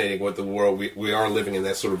fascinating what the world we are living in,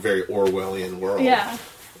 that sort of very Orwellian world. Yeah.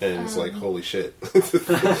 And it's like, holy shit.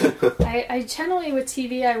 I generally with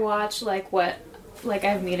TV I watch I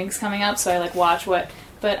have meetings coming up, so I watch what.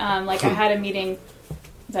 But I had a meeting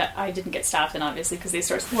that I didn't get staffed in, obviously, because they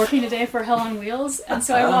started working today for Hell on Wheels, and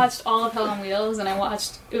so I watched all of Hell on Wheels, and I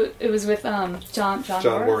watched it was with John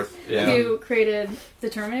Worth, who created the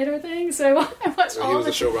Terminator thing. So I watched all. He was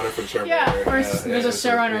a showrunner for the Terminator. He was a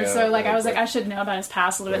showrunner. So like I was like, I should know about his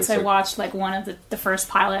past a little bit. So I watched like one of the first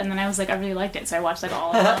pilot, and then I was like, I really liked it. So I watched like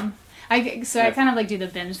all of them. I kind of like do the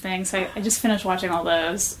binge thing. So I just finished watching all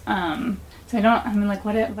those. So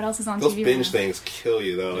what else is on Those TV? Those binge things kill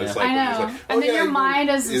you, though. Yeah. It's like, I know. It's like, and then your mind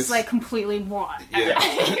is just like completely what? Yeah.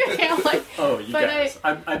 You guys.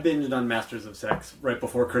 I binged on Masters of Sex right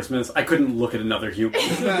before Christmas. I couldn't look at another human.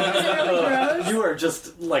 You are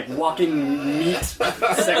just like walking meat sex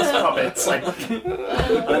puppets. Like,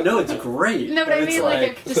 no, it's great. No, but I mean, like,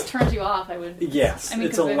 it just turns you off. I would. Yes,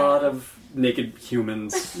 it's a lot of naked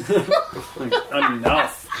humans. Like,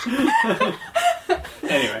 enough.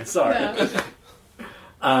 Anyway, sorry. No.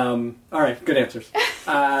 All right, good answers.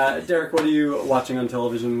 Deric, what are you watching on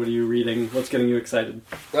television? What are you reading? What's getting you excited?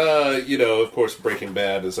 Of course, Breaking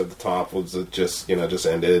Bad is at the top. Was just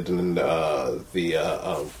ended, and we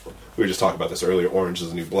were just talking about this earlier. Orange is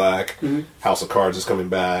the New Black. Mm-hmm. House of Cards is coming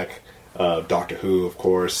back. Doctor Who, of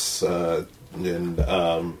course, and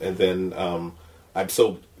then I'm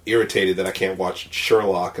so irritated that I can't watch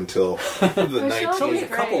Sherlock until the 19th. It's only a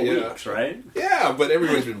couple weeks, right? Yeah, but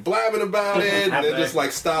everybody's been blabbing about it, and they're just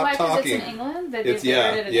like, stop talking. It's in England? They've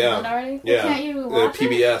aired it in England already? Yeah. Well, can't you watch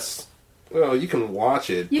PBS. Well, you can watch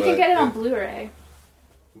it. You can get it on Blu-ray.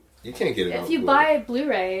 You can't get it on Blu-ray. If you buy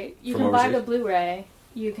Blu-ray, you can buy the Bluray.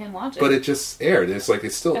 You can watch it. But it just aired. It's like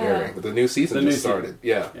it's still airing. The new season just started.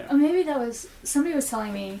 Yeah. Oh, maybe that was... Somebody was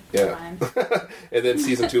telling me. Yeah. And then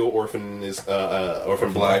season 2, Orphan is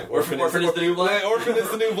Orphan Black. Orphan is the New Black. Orphan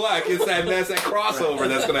is the New Black. That's that crossover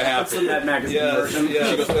that's going to happen. That magazine version.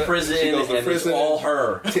 Yeah. She goes to prison, and it's all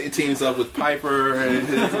her. Teams up with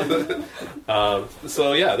Piper.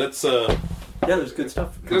 So yeah, that's... there's good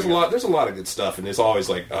stuff. There's a lot of good stuff, and there's always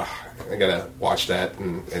like, I gotta watch that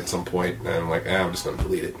at some point, and I'm like, I'm just gonna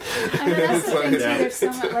delete it. I mean, that's the thing too. There's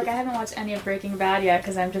so much, like, I haven't watched any of Breaking Bad yet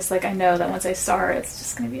because I'm just like, I know that once I start, it's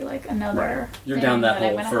just gonna be like another. You're down that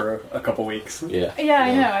hole for a couple weeks. Yeah. Yeah,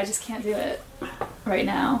 I know. I just can't do it right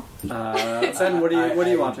now. Ben, what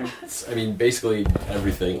are you watching? I mean, basically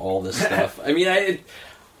everything, all this stuff. I mean, I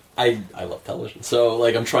love television, so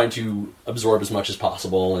like I'm trying to absorb as much as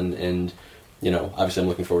possible, and obviously I'm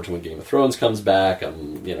looking forward to when Game of Thrones comes back.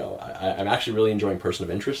 I'm actually really enjoying Person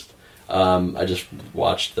of Interest. I just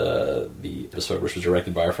watched the episode which was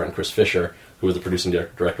directed by our friend Chris Fisher, who was the producing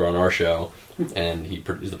director on our show, and he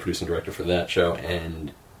is the producing director for that show.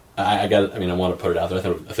 And I want to put it out there. I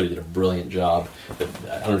thought he did a brilliant job. But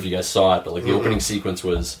I don't know if you guys saw it, but like the opening sequence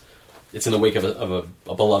it's in the wake of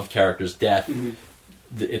a beloved character's death. Mm-hmm.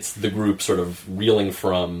 It's the group sort of reeling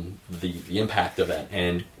from the impact of that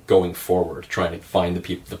and going forward, trying to find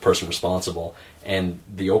the person responsible. And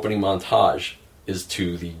the opening montage is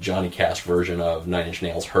to the Johnny Cash version of Nine Inch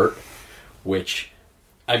Nails' Hurt, which,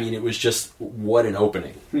 I mean, it was just, what an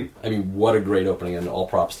opening. I mean, what a great opening, and all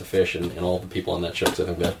props to Fish and all the people on that show, because I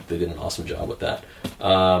think that they did an awesome job with that.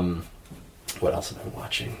 What else am I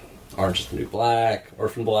watching? Orange is the New Black,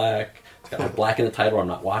 Orphan Black. Got like Black in the title. I'm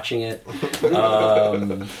not watching it.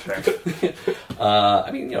 I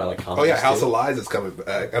mean, like. Oh yeah, House of Lies is coming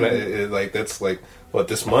back, and that's like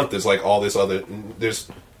this month. There's like all this other. There's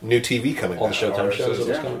new TV coming. All the Showtime shows.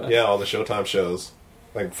 Yeah, all the Showtime shows.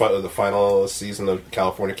 Like the final season of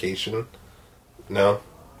Californication. No,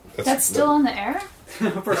 that's still on the air.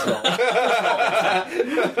 First of all.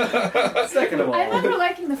 Second of all. I remember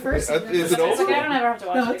liking the first season. Is it over? I don't ever have to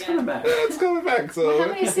watch it again. Coming back. Yeah, it's coming back. So how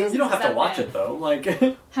many seasons? You don't have to watch it though. Like,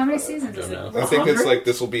 how many seasons is it? I think it's like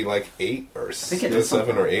this will be like 8 or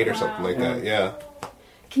 7 or 8 or something like that. Yeah.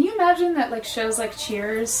 Can you imagine that like shows like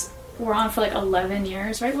Cheers were on for like 11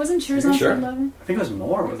 years, right? Wasn't Cheers on for 11? I think it was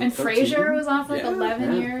more. Was and Frasier was on for like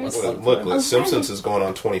 11 years. Look, Simpsons is going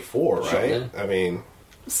on 24, right? Yeah. I mean,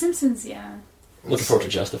 Simpsons, yeah. Looking forward to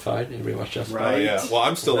Justified. Anybody watch Justified? Right. Oh, yeah. Well,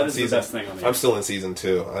 I'm still in season. I'm still in season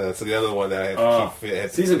 2. That's the other one that I had to keep.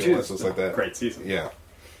 Season 2 was like that. Great season. Yeah.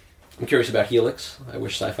 I'm curious about Helix. I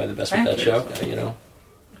wish Sci-Fi the best with that show.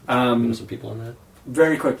 Some people on that.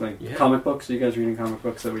 Very quickly, comic books. Are you guys reading comic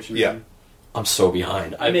books that we should? Yeah. Read? I'm so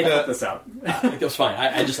behind. I may cut this out. I think that was fine.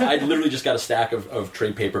 I literally just got a stack of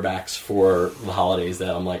trade paperbacks for the holidays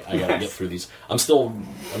that I'm like, I gotta get through these. I'm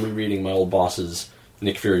rereading my old boss's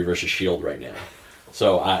Nick Fury versus S.H.I.E.L.D. right now.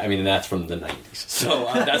 So, I mean, that's from the 90s. So,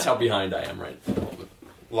 that's how behind I am right at the moment.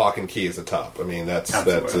 Lock and Key is the top. I mean, that's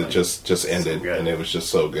it just ended, and it was just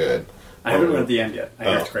so good. I haven't read the end yet. I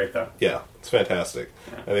hear it's great though. Yeah, it's fantastic.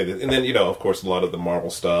 Yeah. And then of course, a lot of the Marvel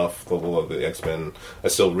stuff, a lot of the X-Men. I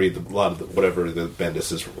still read a lot of whatever the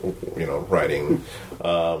Bendis is, writing.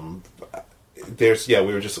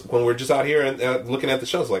 We were just out here and looking at the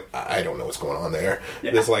shows, like, I don't know what's going on there.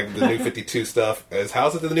 Yeah. There's like the New 52 stuff.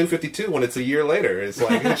 How's it the New 52 when it's a year later? It's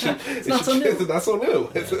like it's not so new.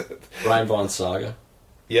 Yeah. Ryan Vaughn's Saga.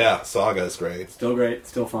 Yeah, Saga is great. Still great,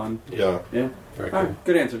 still fun. Yeah. Very cool. Right,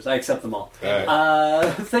 good answers. I accept them all.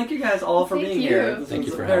 Right. Thank you guys all for being here. This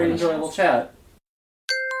was a very enjoyable chat.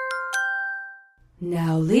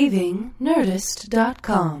 Now leaving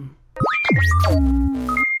Nerdist.com.